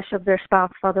flesh of their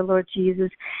spouse, Father, Lord Jesus.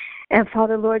 And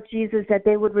Father, Lord Jesus, that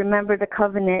they would remember the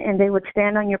covenant and they would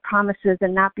stand on your promises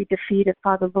and not be defeated,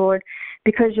 Father, Lord,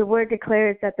 because your word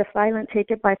declares that the violent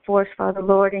take it by force, Father,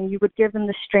 Lord, and you would give them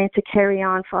the strength to carry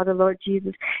on, Father, Lord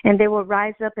Jesus. And they will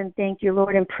rise up and thank you,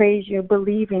 Lord, and praise you,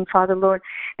 believing, Father, Lord,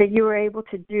 that you are able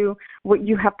to do what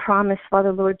you have promised,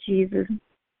 Father, Lord Jesus.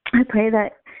 I pray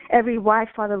that every wife,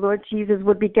 Father, Lord Jesus,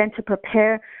 would begin to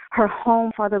prepare her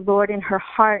home, Father, Lord, in her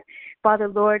heart, Father,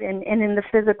 Lord, and in the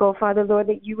physical, Father, Lord,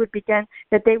 that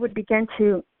they would begin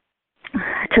to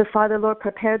Father, Lord,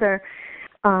 prepare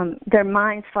their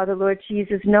minds, Father, Lord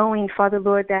Jesus, knowing, Father,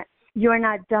 Lord, that you are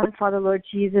not done, Father, Lord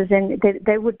Jesus, and that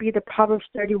they would be the Proverbs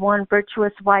 31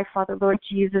 virtuous wife, Father, Lord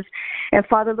Jesus. And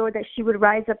Father, Lord, that she would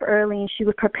rise up early and she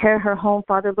would prepare her home,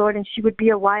 Father, Lord, and she would be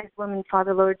a wise woman,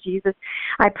 Father, Lord Jesus.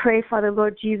 I pray, Father,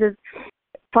 Lord Jesus,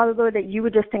 Father, Lord, that you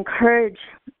would just encourage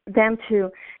them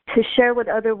to share with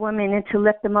other women and to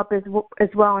lift them up as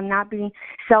well and not be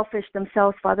selfish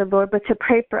themselves, Father, Lord, but to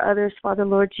pray for others, Father,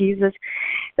 Lord Jesus,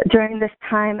 during this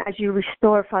time as you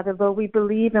restore, Father, Lord. We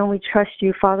believe and we trust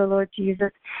you, Father, Lord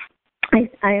Jesus.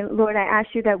 Lord, I ask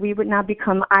you that we would not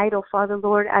become idle, Father,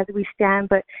 Lord, as we stand,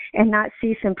 and not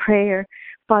cease in prayer,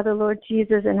 Father, Lord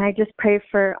Jesus. And I just pray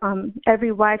for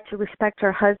every wife to respect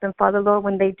her husband, Father, Lord,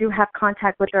 when they do have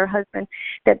contact with their husband,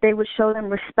 that they would show them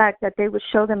respect, that they would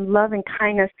show them love and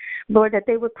kindness, Lord, that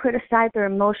they would put aside their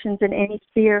emotions and any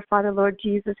fear, Father, Lord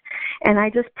Jesus. And I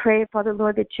just pray, Father,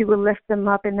 Lord, that you would lift them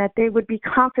up and that they would be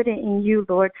confident in you,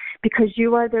 Lord, because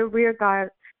you are their rear guard,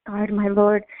 my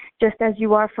Lord, just as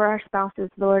you are for our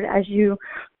spouses, Lord, as you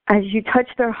touch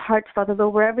their hearts, Father,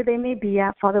 Lord, wherever they may be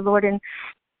at, Father, Lord, and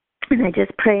I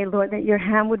just pray, Lord, that your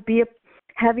hand would be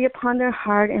heavy upon their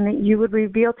heart and that you would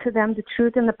reveal to them the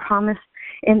truth and the promise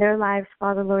in their lives,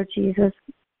 Father, Lord Jesus.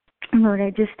 Lord, I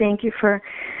just thank you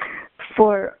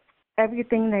for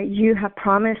everything that you have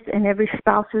promised in every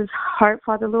spouse's heart,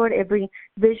 Father, Lord, every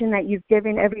vision that you've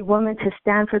given every woman to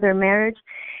stand for their marriage,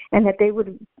 and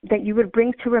that you would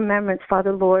bring to remembrance,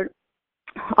 Father, Lord,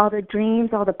 all the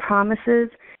dreams, all the promises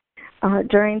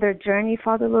during their journey,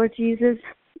 Father, Lord Jesus,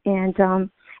 and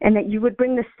that you would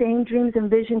bring the same dreams and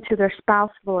vision to their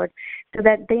spouse, Lord, so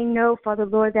that they know, Father,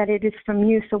 Lord, that it is from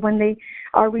you. So when they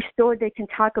are restored, they can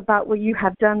talk about what you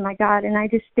have done, my God. And I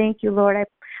just thank you, Lord.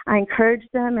 I encourage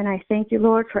them, and I thank you,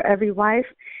 Lord, for every wife,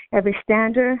 every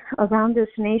stander around this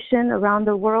nation, around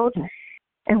the world.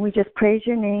 And we just praise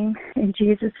your name. In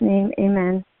Jesus' name,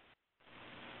 amen.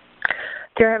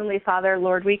 Dear Heavenly Father,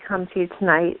 Lord, we come to you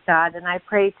tonight, God, and I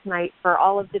pray tonight for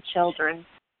all of the children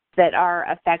that are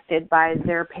affected by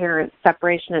their parents'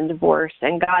 separation and divorce.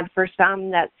 And God, for some,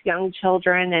 that's young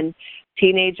children and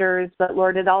teenagers, but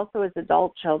Lord, it also is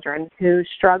adult children who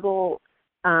struggle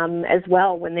as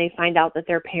well when they find out that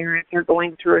their parents are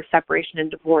going through a separation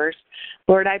and divorce.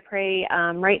 Lord, I pray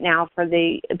right now for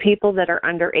the people that are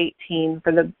under 18,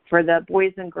 for the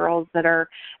boys and girls that are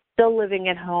still living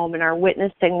at home and are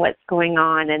witnessing what's going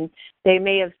on, and they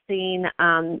may have seen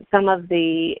some of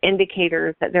the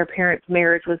indicators that their parents'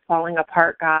 marriage was falling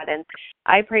apart, God, and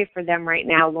I pray for them right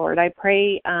now, Lord. I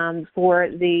pray for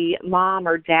the mom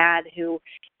or dad who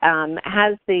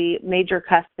has the major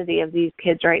custody of these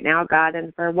kids right now, God,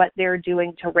 and for what they're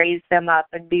doing to raise them up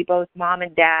and be both mom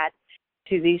and dad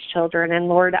to these children. And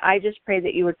Lord, I just pray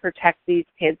that you would protect these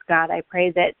kids, God. I pray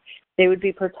that they would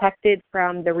be protected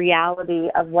from the reality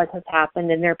of what has happened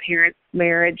in their parents'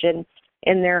 marriage and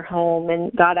in their home.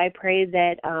 And God, I pray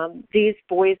that these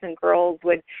boys and girls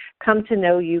would come to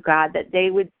know you, God, that they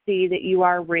would see that you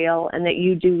are real and that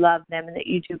you do love them and that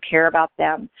you do care about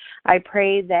them. I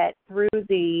pray that through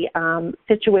the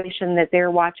situation that they're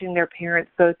watching their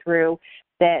parents go through,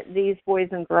 that these boys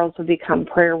and girls would become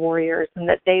prayer warriors and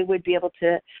that they would be able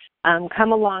to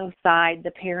come alongside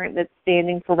the parent that's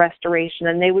standing for restoration,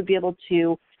 and they would be able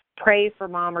to pray for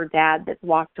mom or dad that's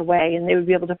walked away, and they would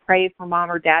be able to pray for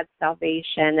mom or dad's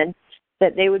salvation, and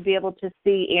that they would be able to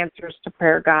see answers to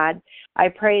prayer, God. I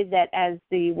pray that as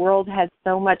the world has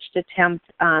so much to tempt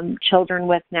children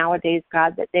with nowadays,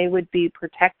 God, that they would be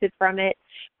protected from it.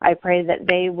 I pray that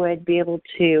they would be able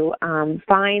to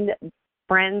find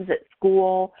friends at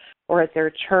school or at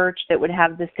their church that would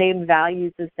have the same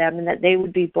values as them, and that they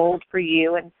would be bold for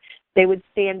you and they would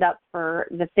stand up for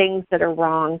the things that are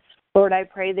wrong. Lord, I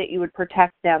pray that you would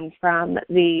protect them from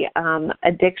the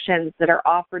addictions that are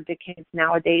offered to kids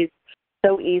nowadays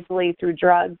so easily through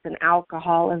drugs and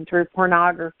alcohol and through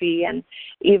pornography and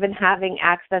even having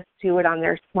access to it on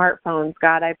their smartphones.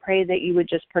 God, I pray that you would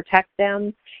just protect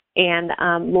them and,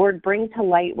 Lord, bring to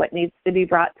light what needs to be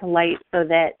brought to light so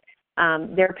that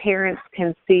their parents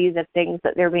can see the things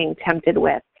that they're being tempted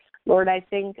with. Lord, I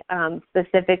think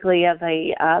specifically of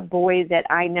a boy that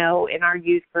I know in our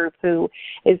youth group who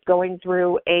is going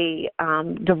through a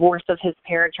divorce of his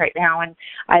parents right now. And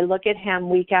I look at him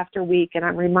week after week, and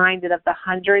I'm reminded of the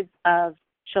hundreds of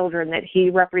children that he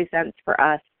represents for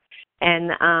us and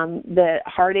the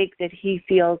heartache that he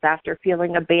feels after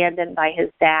feeling abandoned by his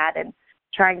dad and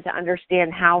trying to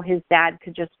understand how his dad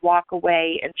could just walk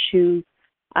away and choose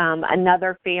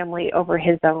another family over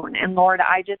his own. And Lord,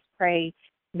 I just pray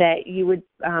that you would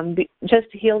just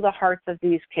heal the hearts of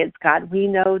these kids, God. We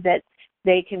know that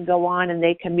they can go on and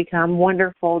they can become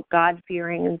wonderful,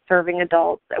 God-fearing and serving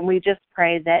adults. And we just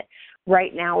pray that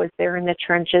right now as they're in the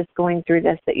trenches going through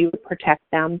this, that you would protect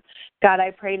them. God,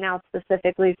 I pray now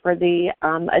specifically for the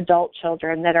adult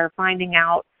children that are finding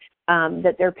out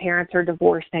that their parents are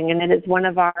divorcing. And it is one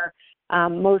of our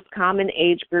most common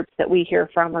age groups that we hear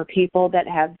from are people that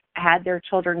have had their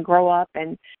children grow up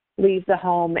and leave the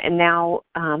home, and now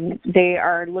they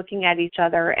are looking at each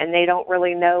other and they don't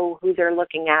really know who they're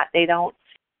looking at. They don't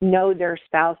know their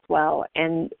spouse well,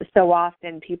 and so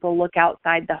often people look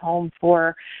outside the home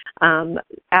for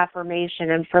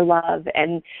affirmation and for love,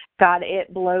 and God,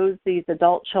 it blows these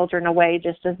adult children away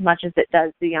just as much as it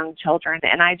does the young children.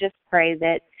 And I just pray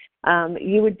that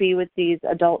you would be with these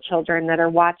adult children that are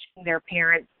watching their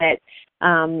parents that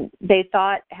they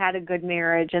thought had a good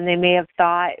marriage and they may have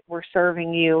thought were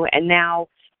serving you, and now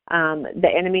the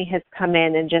enemy has come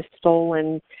in and just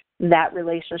stolen that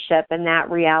relationship and that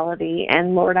reality.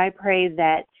 And Lord, I pray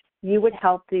that you would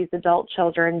help these adult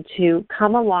children to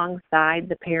come alongside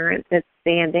the parents that's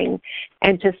standing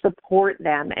and to support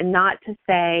them, and not to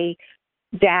say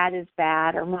dad is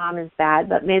bad or mom is bad,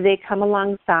 but may they come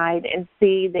alongside and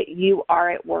see that you are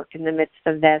at work in the midst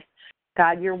of this.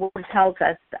 God, your word tells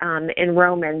us in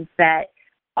Romans that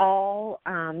all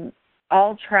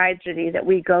tragedy that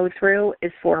we go through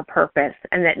is for a purpose,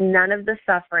 and that none of the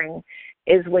suffering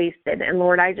is wasted. And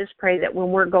Lord, I just pray that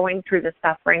when we're going through the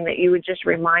suffering, that you would just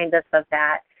remind us of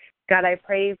that. God, I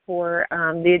pray for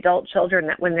the adult children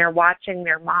that when they're watching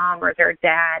their mom or their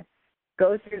dad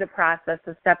go through the process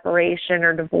of separation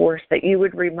or divorce, that you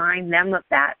would remind them of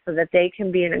that so that they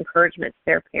can be an encouragement to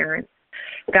their parents.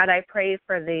 God, I pray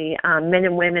for the men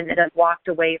and women that have walked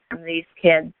away from these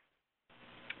kids,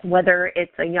 whether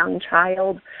it's a young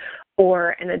child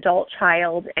or an adult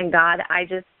child. And God, I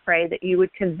just pray that you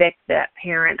would convict that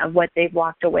parent of what they've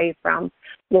walked away from.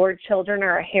 Lord, children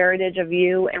are a heritage of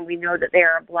you, and we know that they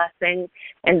are a blessing,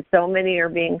 and so many are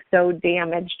being so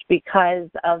damaged because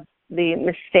of the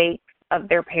mistakes of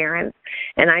their parents.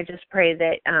 And I just pray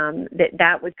that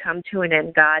that would come to an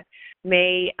end, God.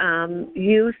 May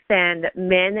you send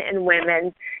men and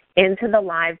women into the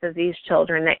lives of these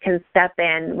children that can step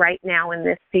in right now in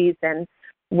this season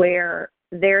where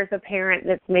there's a parent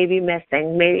that's maybe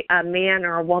missing, maybe a man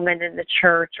or a woman in the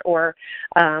church, or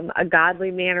a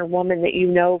godly man or woman that you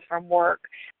know from work.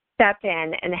 Step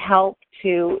in and help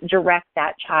to direct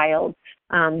that child.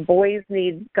 Boys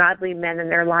need godly men in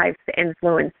their lives to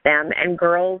influence them, and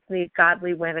girls need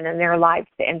godly women in their lives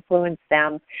to influence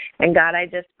them. And God, I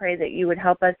just pray that you would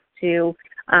help us to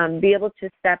be able to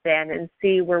step in and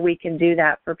see where we can do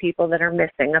that for people that are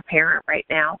missing a parent right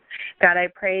now. God, I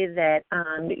pray that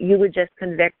you would just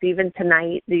convict even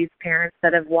tonight these parents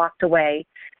that have walked away.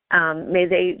 May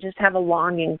they just have a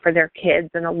longing for their kids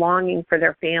and a longing for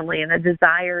their family and a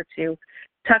desire to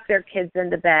tuck their kids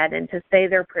into bed and to say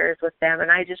their prayers with them. And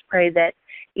I just pray that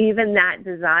even that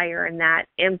desire and that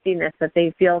emptiness that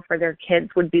they feel for their kids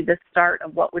would be the start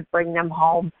of what would bring them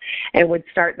home and would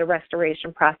start the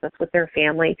restoration process with their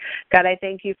family. God, I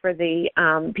thank you for the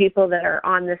people that are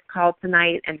on this call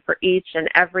tonight, and for each and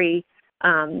every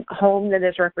home that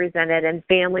is represented and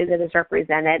family that is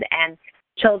represented, and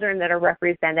children that are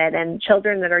represented, and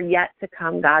children that are yet to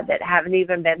come, God, that haven't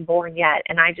even been born yet.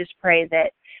 And I just pray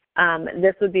that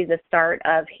this would be the start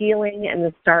of healing and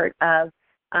the start of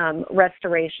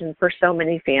restoration for so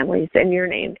many families. In your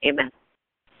name, amen.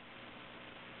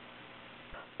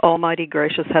 Almighty,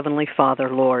 gracious Heavenly Father,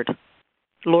 Lord,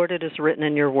 it is written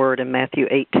in your word in Matthew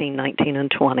 18, 19,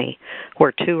 and 20,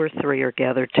 where 2 or 3 are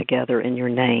gathered together in your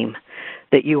name,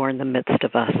 that you are in the midst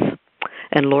of us.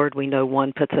 And Lord, we know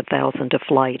 1 puts 1,000 to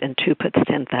flight and 2 puts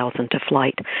 10,000 to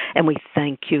flight. And we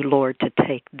thank you, Lord, to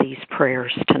take these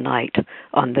prayers tonight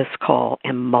on this call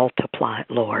and multiply it,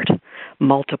 Lord.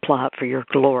 Multiply it for your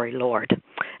glory, Lord.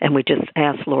 And we just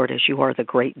ask, Lord, as you are the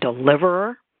great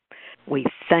deliverer, we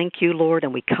thank you, Lord,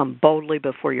 and we come boldly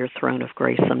before your throne of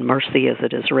grace and mercy, as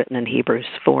it is written in Hebrews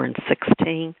 4 and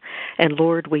 16. And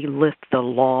Lord, we lift the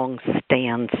long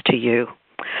stands to you.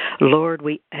 Lord,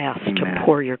 we ask to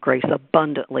pour your grace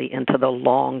abundantly into the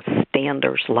long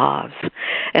standers' lives.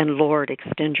 And Lord,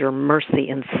 extend your mercy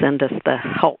and send us the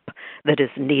help that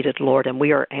is needed, Lord. And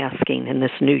we are asking in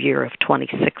this new year of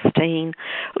 2016,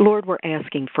 Lord, we're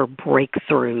asking for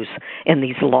breakthroughs in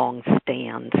these long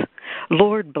stands.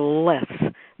 Lord, bless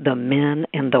the men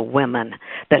and the women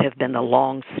that have been the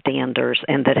long standers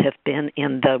and that have been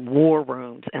in the war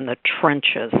rooms and the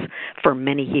trenches for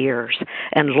many years.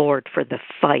 And Lord, for the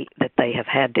fight that they have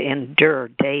had to endure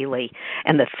daily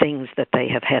and the things that they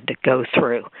have had to go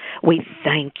through. We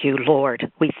thank you,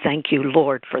 Lord. We thank you,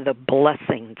 Lord, for the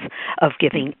blessings of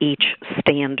giving each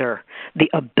stander the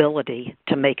ability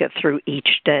to make it through each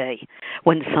day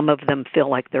when some of them feel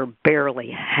like they're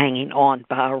barely hanging on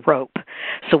by a rope.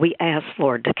 So we ask,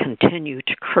 Lord, to continue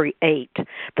to create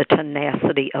the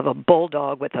tenacity of a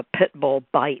bulldog with a pit bull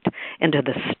bite into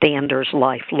the stander's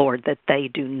life, Lord, that they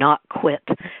do not quit,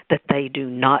 that they do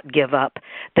not give up,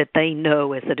 that they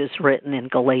know, as it is written in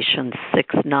Galatians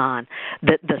 6:9,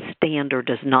 that the stander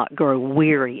does not grow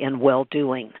weary in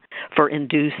well-doing, for in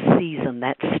due season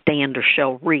that stander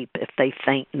shall reap if they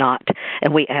faint not.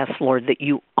 And we ask, Lord, that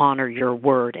you honor your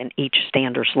word in each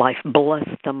stander's life. Bless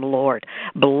them, Lord.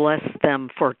 Bless them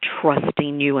for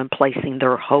trusting you and placing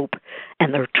their hope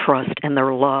and their trust and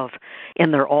their love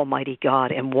in their Almighty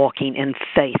God and walking in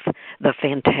faith, the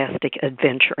fantastic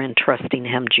adventure in trusting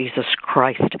him, Jesus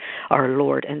Christ, our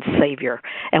Lord and Savior.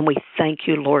 And we thank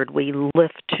you, Lord. We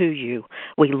lift to you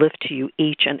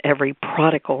each and every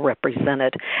prodigal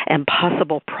represented and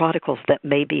possible prodigals that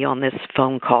may be on this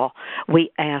phone call.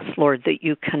 We ask, Lord, that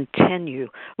you continue,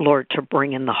 Lord, to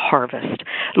bring in the harvest.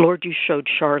 Lord, you showed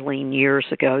Charlyne years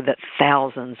ago that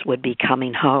thousands would be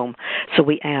coming home. So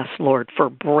we ask, Lord, for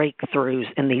breakthroughs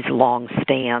in these long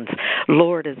stands.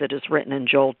 Lord, as it is written in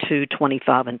Joel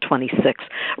 2:25 and 26,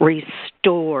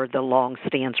 restore the long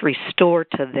stands. Restore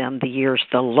to them the years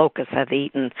the locusts have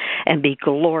eaten, and be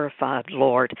glorified,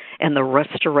 Lord, in the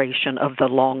restoration of the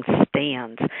long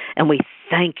stands. And we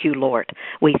thank you, Lord.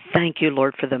 We thank you,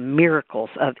 Lord, for the miracles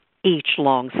of each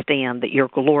long stand, that you're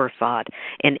glorified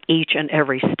in each and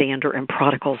every stander and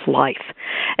prodigal's life.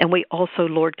 And we also,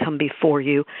 Lord, come before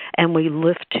you and we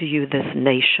lift to you this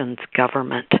nation's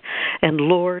government. And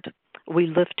Lord, we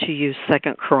lift to you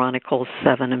 2 Chronicles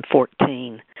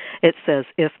 7:14. It says,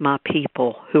 if my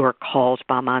people who are called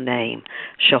by my name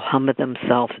shall humble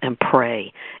themselves and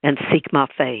pray and seek my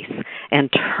face and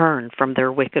turn from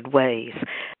their wicked ways,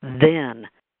 then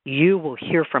you will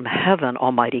hear from heaven,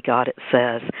 Almighty God, it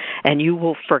says, and you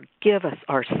will forgive us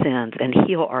our sins and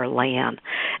heal our land.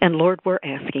 And Lord, we're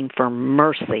asking for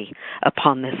mercy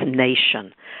upon this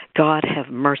nation. God,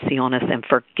 have mercy on us and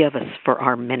forgive us for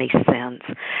our many sins.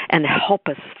 And help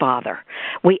us, Father.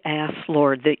 We ask,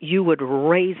 Lord, that you would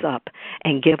raise up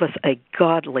and give us a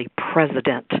godly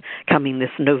president coming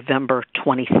this November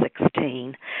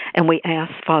 2016. And we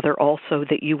ask, Father, also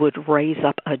that you would raise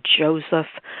up a Joseph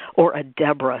or a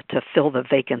Deborah to fill the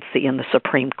vacancy in the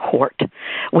Supreme Court.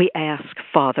 We ask,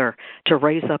 Father, to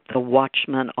raise up the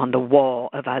watchman on the wall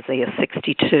of Isaiah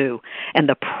 62 and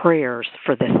the prayers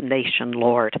for this nation,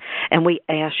 Lord. And we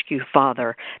ask you,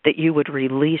 Father, that you would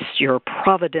release your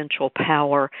providential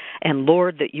power and,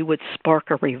 Lord, that you would spark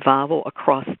a revival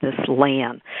across this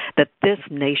land, that this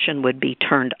nation would be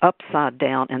turned upside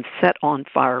down and set on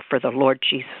fire for the Lord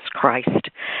Jesus Christ.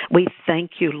 We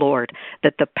thank you, Lord,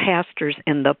 that the pastors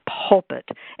in the pulpit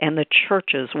and the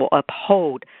churches will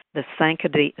uphold the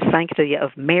sanctity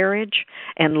of marriage,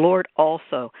 and, Lord,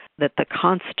 also that the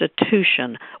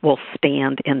Constitution will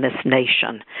stand in this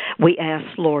nation. We ask,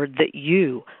 Lord, that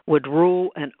you would rule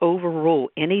and overrule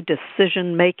any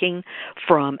decision-making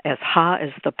from as high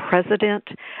as the president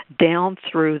down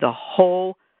through the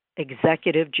whole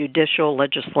executive, judicial,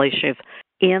 legislative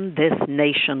in this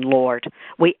nation, Lord.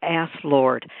 We ask,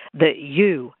 Lord, that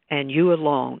you and you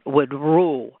alone would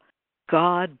rule.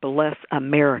 God bless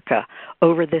America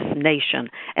over this nation,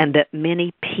 and that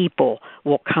many people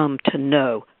will come to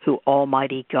know who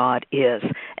Almighty God is.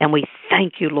 And we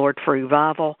thank you, Lord, for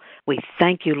revival. We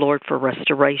thank you, Lord, for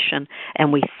restoration.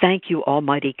 And we thank you,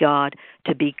 Almighty God,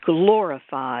 to be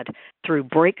glorified through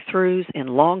breakthroughs in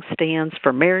long stands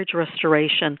for marriage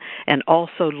restoration, and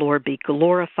also, Lord, be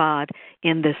glorified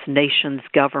in this nation's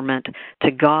government.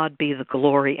 To God be the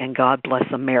glory, and God bless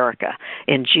America.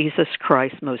 In Jesus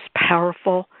Christ's most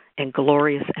powerful and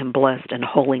glorious and blessed and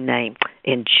holy name.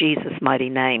 In Jesus' mighty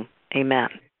name, amen.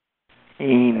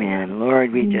 Amen.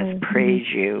 Lord, we just praise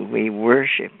you. We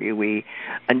worship you. We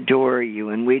adore you.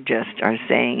 And we just are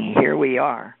saying, here we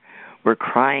are. We're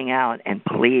crying out and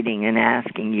pleading and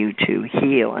asking you to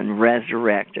heal and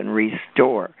resurrect and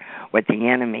restore what the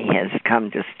enemy has come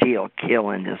to steal, kill,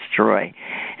 and destroy.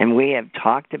 And we have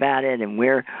talked about it, and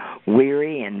we're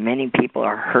weary, and many people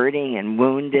are hurting and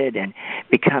wounded and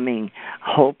becoming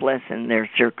hopeless in their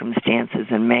circumstances.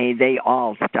 And may they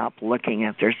all stop looking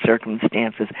at their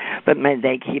circumstances, but may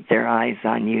they keep their eyes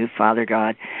on you, Father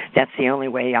God. That's the only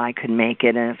way I could make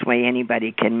it, and it's the way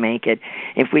anybody can make it.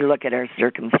 If we look at our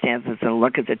circumstances and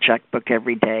look at the checkbook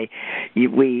every day,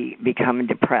 we become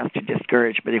depressed or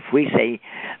discouraged. But if we say,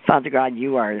 Father God,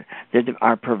 you are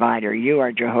our provider, you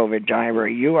are Jehovah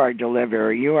Jireh, you are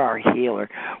deliverer, you are healer,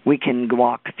 we can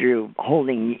walk through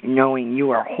knowing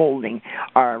you are holding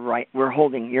we're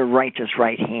holding your righteous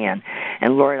right hand.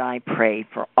 And Lord, I pray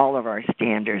for all of our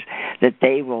standers that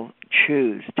they will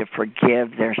choose to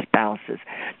forgive their spouses,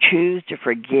 choose to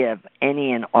forgive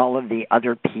any and all of the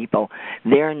other people.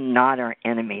 They're not our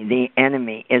enemy. The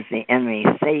enemy is the enemy.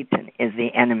 Satan is the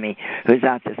enemy who's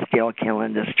out to steal, kill,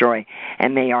 and destroy.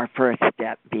 And may our first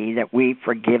step be that we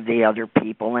forgive the other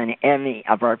people and any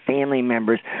of our family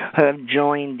members who have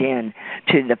joined in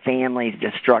to the family's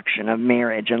destruction of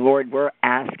marriage. And Lord, we're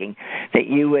asking that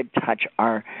you would touch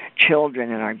our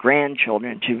children and our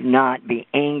grandchildren to not be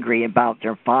angry about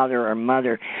their father or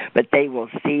mother, but they will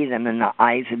see them in the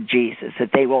eyes of Jesus,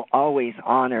 that they will always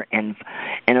honor and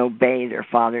obey their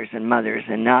fathers and mothers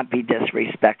and not be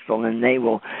disrespectful, and they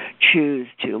will choose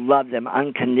to love them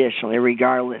unconditionally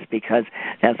regardless, because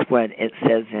that's what it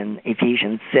says in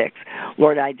Ephesians 6.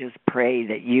 Lord, I just pray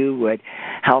that you would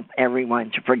help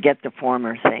everyone to forget the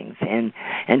former things and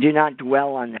do not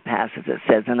dwell on the past, as it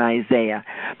says in Isaiah,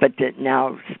 but that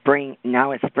now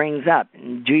it springs up.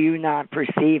 Do you not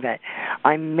perceive it?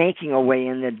 I'm making a way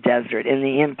in the desert, in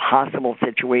the impossible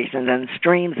situations, and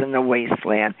streams in the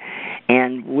wasteland.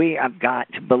 And we have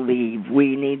got to believe.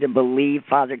 We need to believe,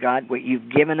 Father God, what you've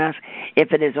given us,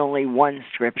 if it is only one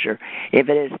scripture, if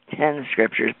it is 10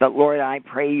 scriptures. But Lord, I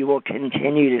pray you will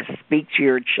continue to speak to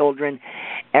your children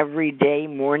every day,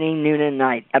 morning, noon, and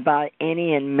night. tonight about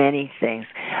any and many things,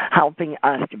 helping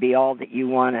us to be all that you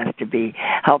want us to be,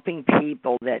 helping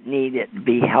people that need it to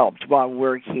be helped while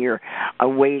we're here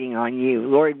waiting on you.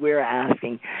 Lord, we're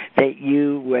asking that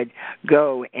you would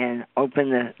go and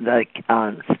open the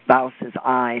spouse's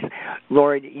eyes.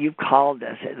 Lord, you called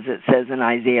us, as it says in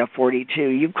Isaiah 42,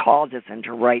 you called us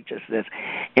into righteousness,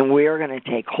 and we're going to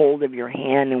take hold of your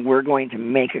hand, and we're going to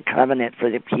make a covenant for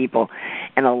the people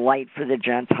and a light for the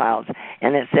Gentiles.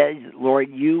 And it says, Lord,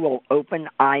 you will open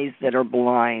eyes that are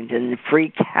blind and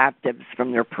free captives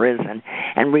from their prison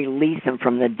and release them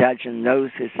from the dungeon, those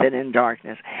who sit in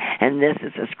darkness. And this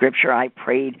is a scripture I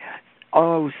prayed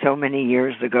so many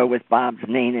years ago with Bob's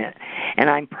name in it. And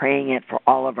I'm praying it for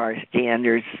all of our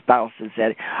standards, spouses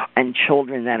and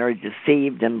children that are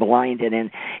deceived and blinded.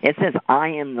 And it says, I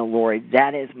am the Lord.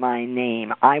 That is my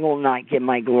name. I will not give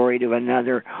my glory to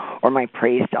another or my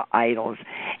praise to idols.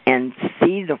 And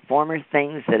see the former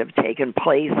things that have taken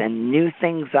place and new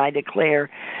things I declare.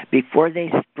 Before they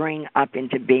spring up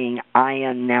into being, I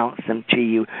announce them to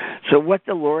you. So what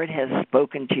the Lord has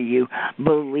spoken to you,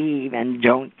 believe and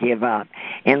don't give up.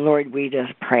 And Lord, we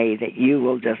just pray that you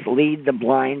will just lead the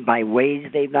blind by ways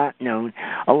they've not known,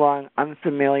 along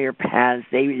unfamiliar paths,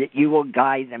 that you will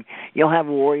guide them. You'll have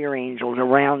warrior angels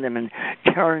around them and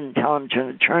tell them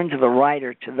to turn to the right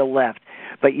or to the left,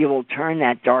 but you will turn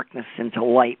that darkness into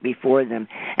light before them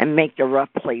and make the rough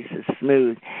places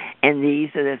smooth. And these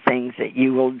are the things that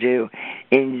you will do.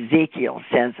 Ezekiel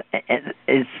says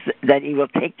is that he will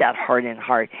take that hardened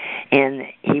heart and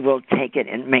he will take it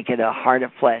and make it a heart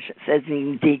of flesh. It says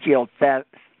in Ezekiel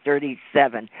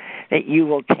 37 that you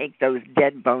will take those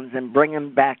dead bones and bring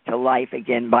them back to life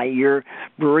again by your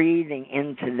breathing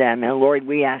into them. And Lord,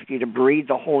 we ask you to breathe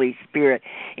the Holy Spirit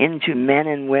into men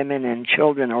and women and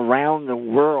children around the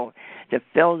world, to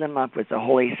fill them up with the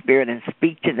Holy Spirit and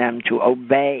speak to them to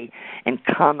obey and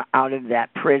come out of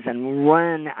that prison,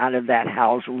 run out of that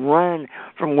house, run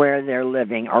from where they're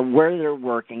living or where they're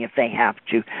working if they have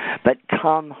to, but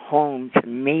come home to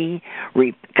me,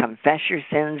 confess your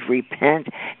sins, repent,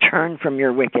 turn from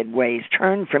your wicked ways,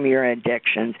 turn from your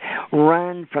addictions,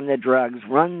 run from the drugs,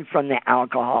 run from the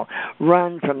alcohol,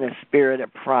 run from the spirit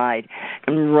of pride,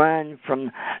 and run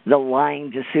from the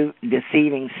lying,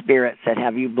 deceiving spirits that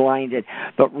have you blinded,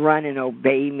 but run and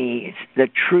obey me. The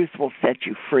truth will set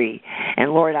you free.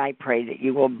 And Lord, I pray that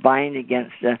you will bind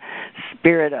against the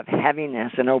spirit of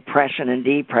heaviness and oppression and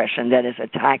depression that is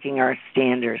attacking our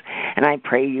standards. And I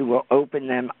pray you will open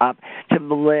them up to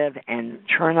live and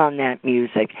turn on that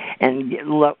music and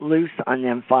loose on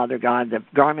them, Father God, the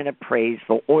garment of praise,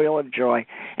 the oil of joy,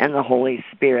 and the Holy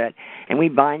Spirit. And we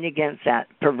bind against that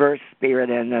perverse spirit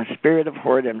and the spirit of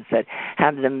whoredoms that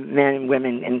have the men and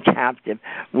women in captive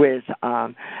with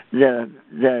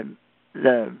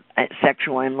the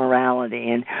sexual immorality.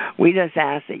 And we just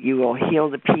ask that you will heal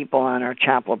the people on our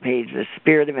chapel page, the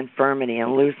spirit of infirmity,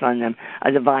 and loose on them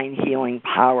a divine healing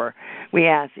power. We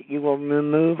ask that you will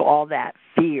remove all that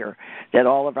fear that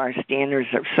all of our standards,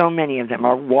 so many of them,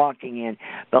 are walking in,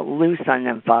 but loose on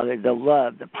them, Father, the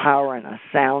love, the power, and a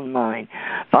sound mind.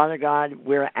 Father God,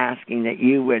 we're asking that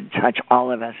you would touch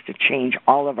all of us to change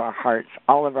all of our hearts,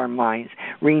 all of our minds,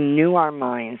 renew our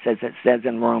minds, as it says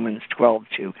in Romans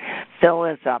 12:2. Fill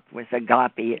us up with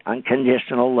agape,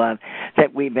 unconditional love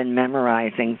that we've been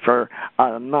memorizing for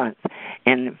a month,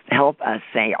 and help us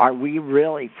say, are we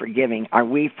really forgiving? Are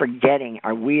we forgetting?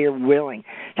 Are we willing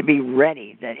to be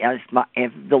ready that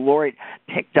if the Lord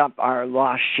picked up our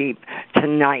lost sheep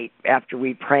tonight after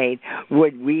we prayed,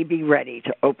 would we be ready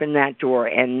to open that door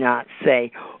and not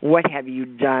say, what have you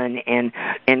done, and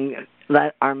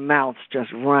let our mouths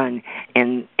just run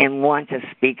and want to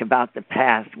speak about the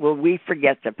past? Will we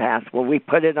forget the past? Will we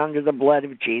put it under the blood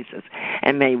of Jesus?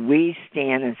 And may we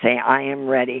stand and say, I am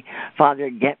ready. Father,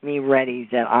 get me ready,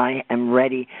 that I am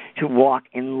ready to walk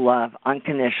in love,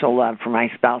 unconditional love for my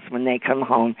spouse when they come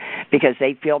home, because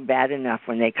they feel bad enough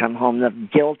when they come home, the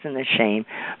guilt and the shame.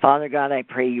 Father God, I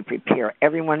pray you prepare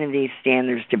every one of these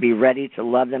standards to be ready to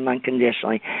love them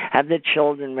unconditionally. Have the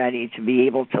children ready to be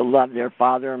able to love their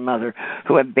father and mother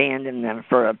who abandoned them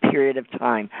for a period of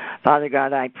time. Father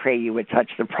God, I pray you would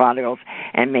touch the prodigals,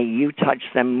 and may you touch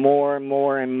them more and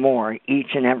more and more each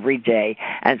and every day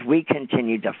as we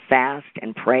continue to fast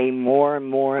and pray more and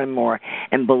more and more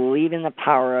and believe in the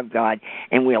power of God.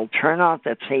 And we'll turn off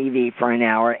the TV for an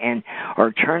hour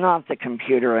or turn off the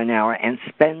computer an hour and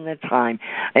spend the time.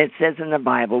 It says in the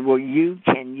Bible,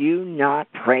 can you not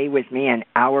pray with me an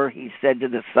hour, he said to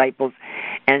the disciples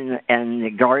in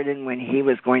the garden when he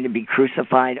was going to be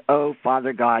crucified. Oh,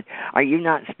 Father God, are you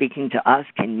not speaking to us?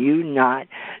 Can you not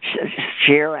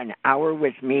share an hour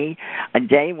with me a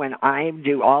day when I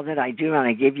do all that I do and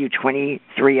I give you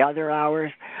 23 other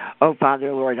hours. Oh,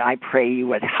 Father, Lord, I pray you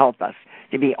would help us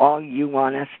to be all you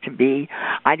want us to be.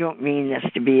 I don't mean this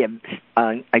to be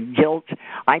a guilt.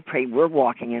 I pray we're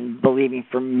walking and believing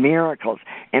for miracles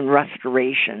and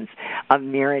restorations of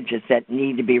marriages that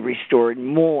need to be restored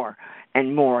more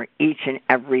and more each and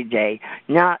every day,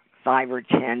 not 5 or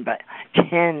 10, but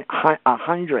 10,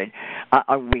 100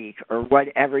 a week, or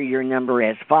whatever your number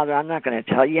is. Father, I'm not going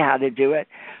to tell you how to do it,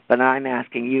 but I'm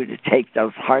asking you to take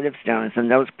those heart of stones and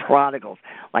those prodigals,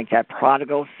 like that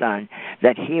prodigal son,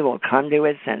 that he will come to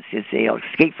his senses, he'll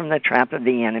escape from the trap of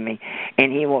the enemy,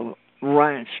 and he will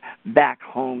runs back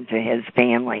home to his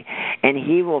family, and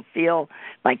he will feel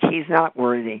like he's not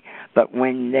worthy. But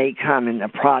when they come and the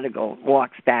prodigal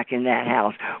walks back in that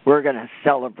house, we're going to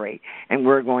celebrate, and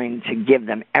we're going to give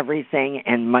them everything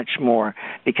and much more,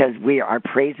 because we are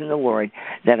praising the Lord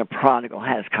that a prodigal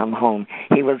has come home.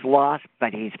 He was lost,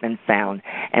 but he's been found.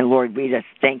 And Lord, we just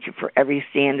thank you for every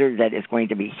standard that is going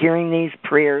to be hearing these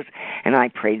prayers, and I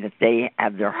pray that they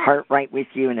have their heart right with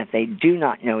you, and if they do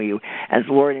not know you as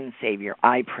Lord and Savior,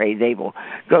 I pray they will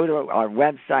go to our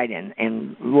website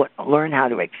and learn how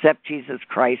to accept Jesus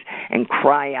Christ and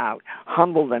cry out,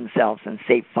 humble themselves and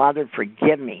say, Father,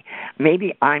 forgive me.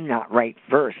 Maybe I'm not right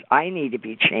first. I need to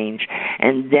be changed.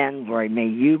 And then, Lord, may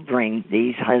you bring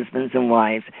these husbands and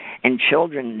wives and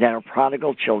children that are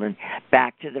prodigal children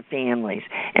back to the families.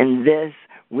 And this,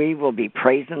 we will be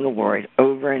praising the Lord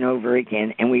over and over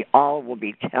again, and we all will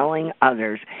be telling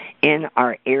others in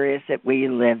our areas that we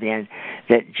live in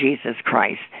that Jesus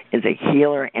Christ is a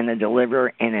healer and a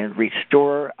deliverer and a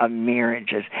restorer of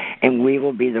marriages, and we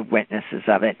will be the witnesses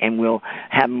of it, and we'll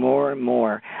have more and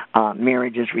more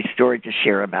marriages restored to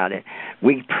share about it.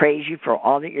 We praise you for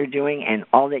all that you're doing and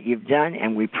all that you've done,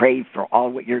 and we pray for all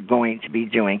what you're going to be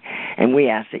doing, and we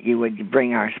ask that you would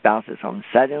bring our spouses home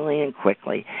suddenly and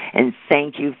quickly, and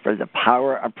thank you for the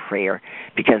power of prayer,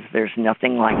 because there's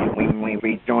nothing like it when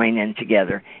we join in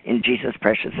together. In Jesus'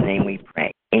 precious name we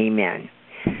pray. Amen.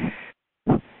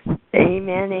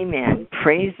 Amen, amen.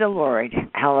 Praise the Lord.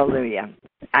 Hallelujah.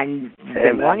 I'm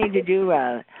wanting to do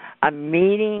a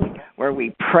meeting where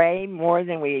we pray more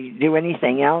than we do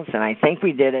anything else, and I think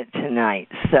we did it tonight.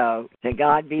 So to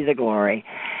God be the glory.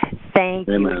 Thank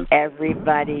you,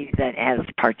 everybody that has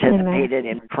participated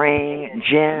in praying.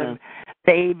 Jim,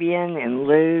 Fabian, and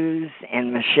Luz,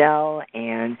 and Michelle,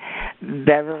 and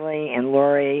Beverly, and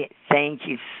Lori, thank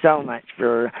you so much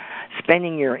for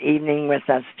spending your evening with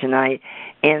us tonight.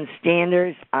 And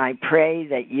standards, I pray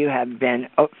that you have been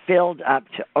filled up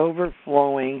to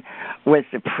overflowing with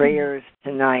the prayers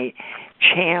tonight,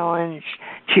 challenged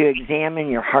to examine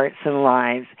your hearts and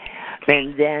lives,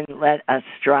 and then let us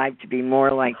strive to be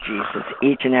more like Jesus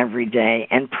each and every day,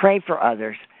 and pray for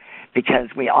others, because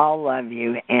we all love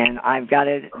you. And I've got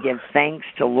to give thanks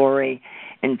to Lori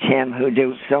and Tim, who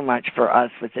do so much for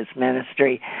us with this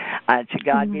ministry. To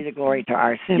God be the glory, to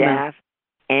our staff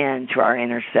and to our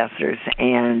intercessors.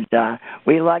 And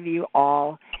we love you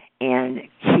all. And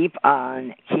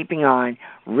keeping on.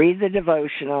 Read the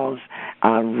devotionals,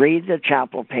 read the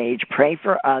chapel page, pray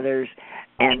for others,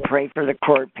 and pray for the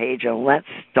court page. And let's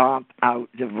stomp out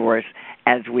divorce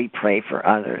as we pray for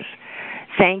others.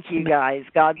 Thank you, guys.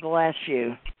 God bless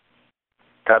you.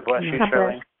 God bless you,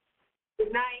 Charlyne.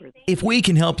 Good night. If we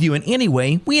can help you in any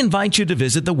way, we invite you to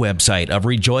visit the website of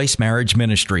Rejoice Marriage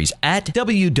Ministries at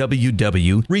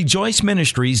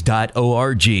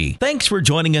www.rejoiceministries.org. Thanks for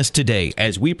joining us today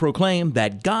as we proclaim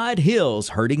that God heals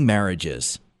hurting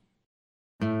marriages.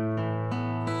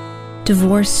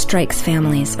 Divorce strikes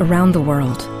families around the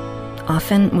world,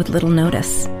 often with little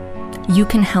notice. You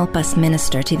can help us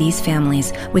minister to these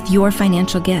families with your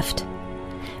financial gift.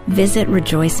 Visit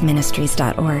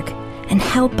rejoiceministries.org and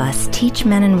help us teach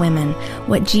men and women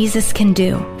what Jesus can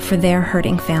do for their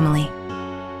hurting family.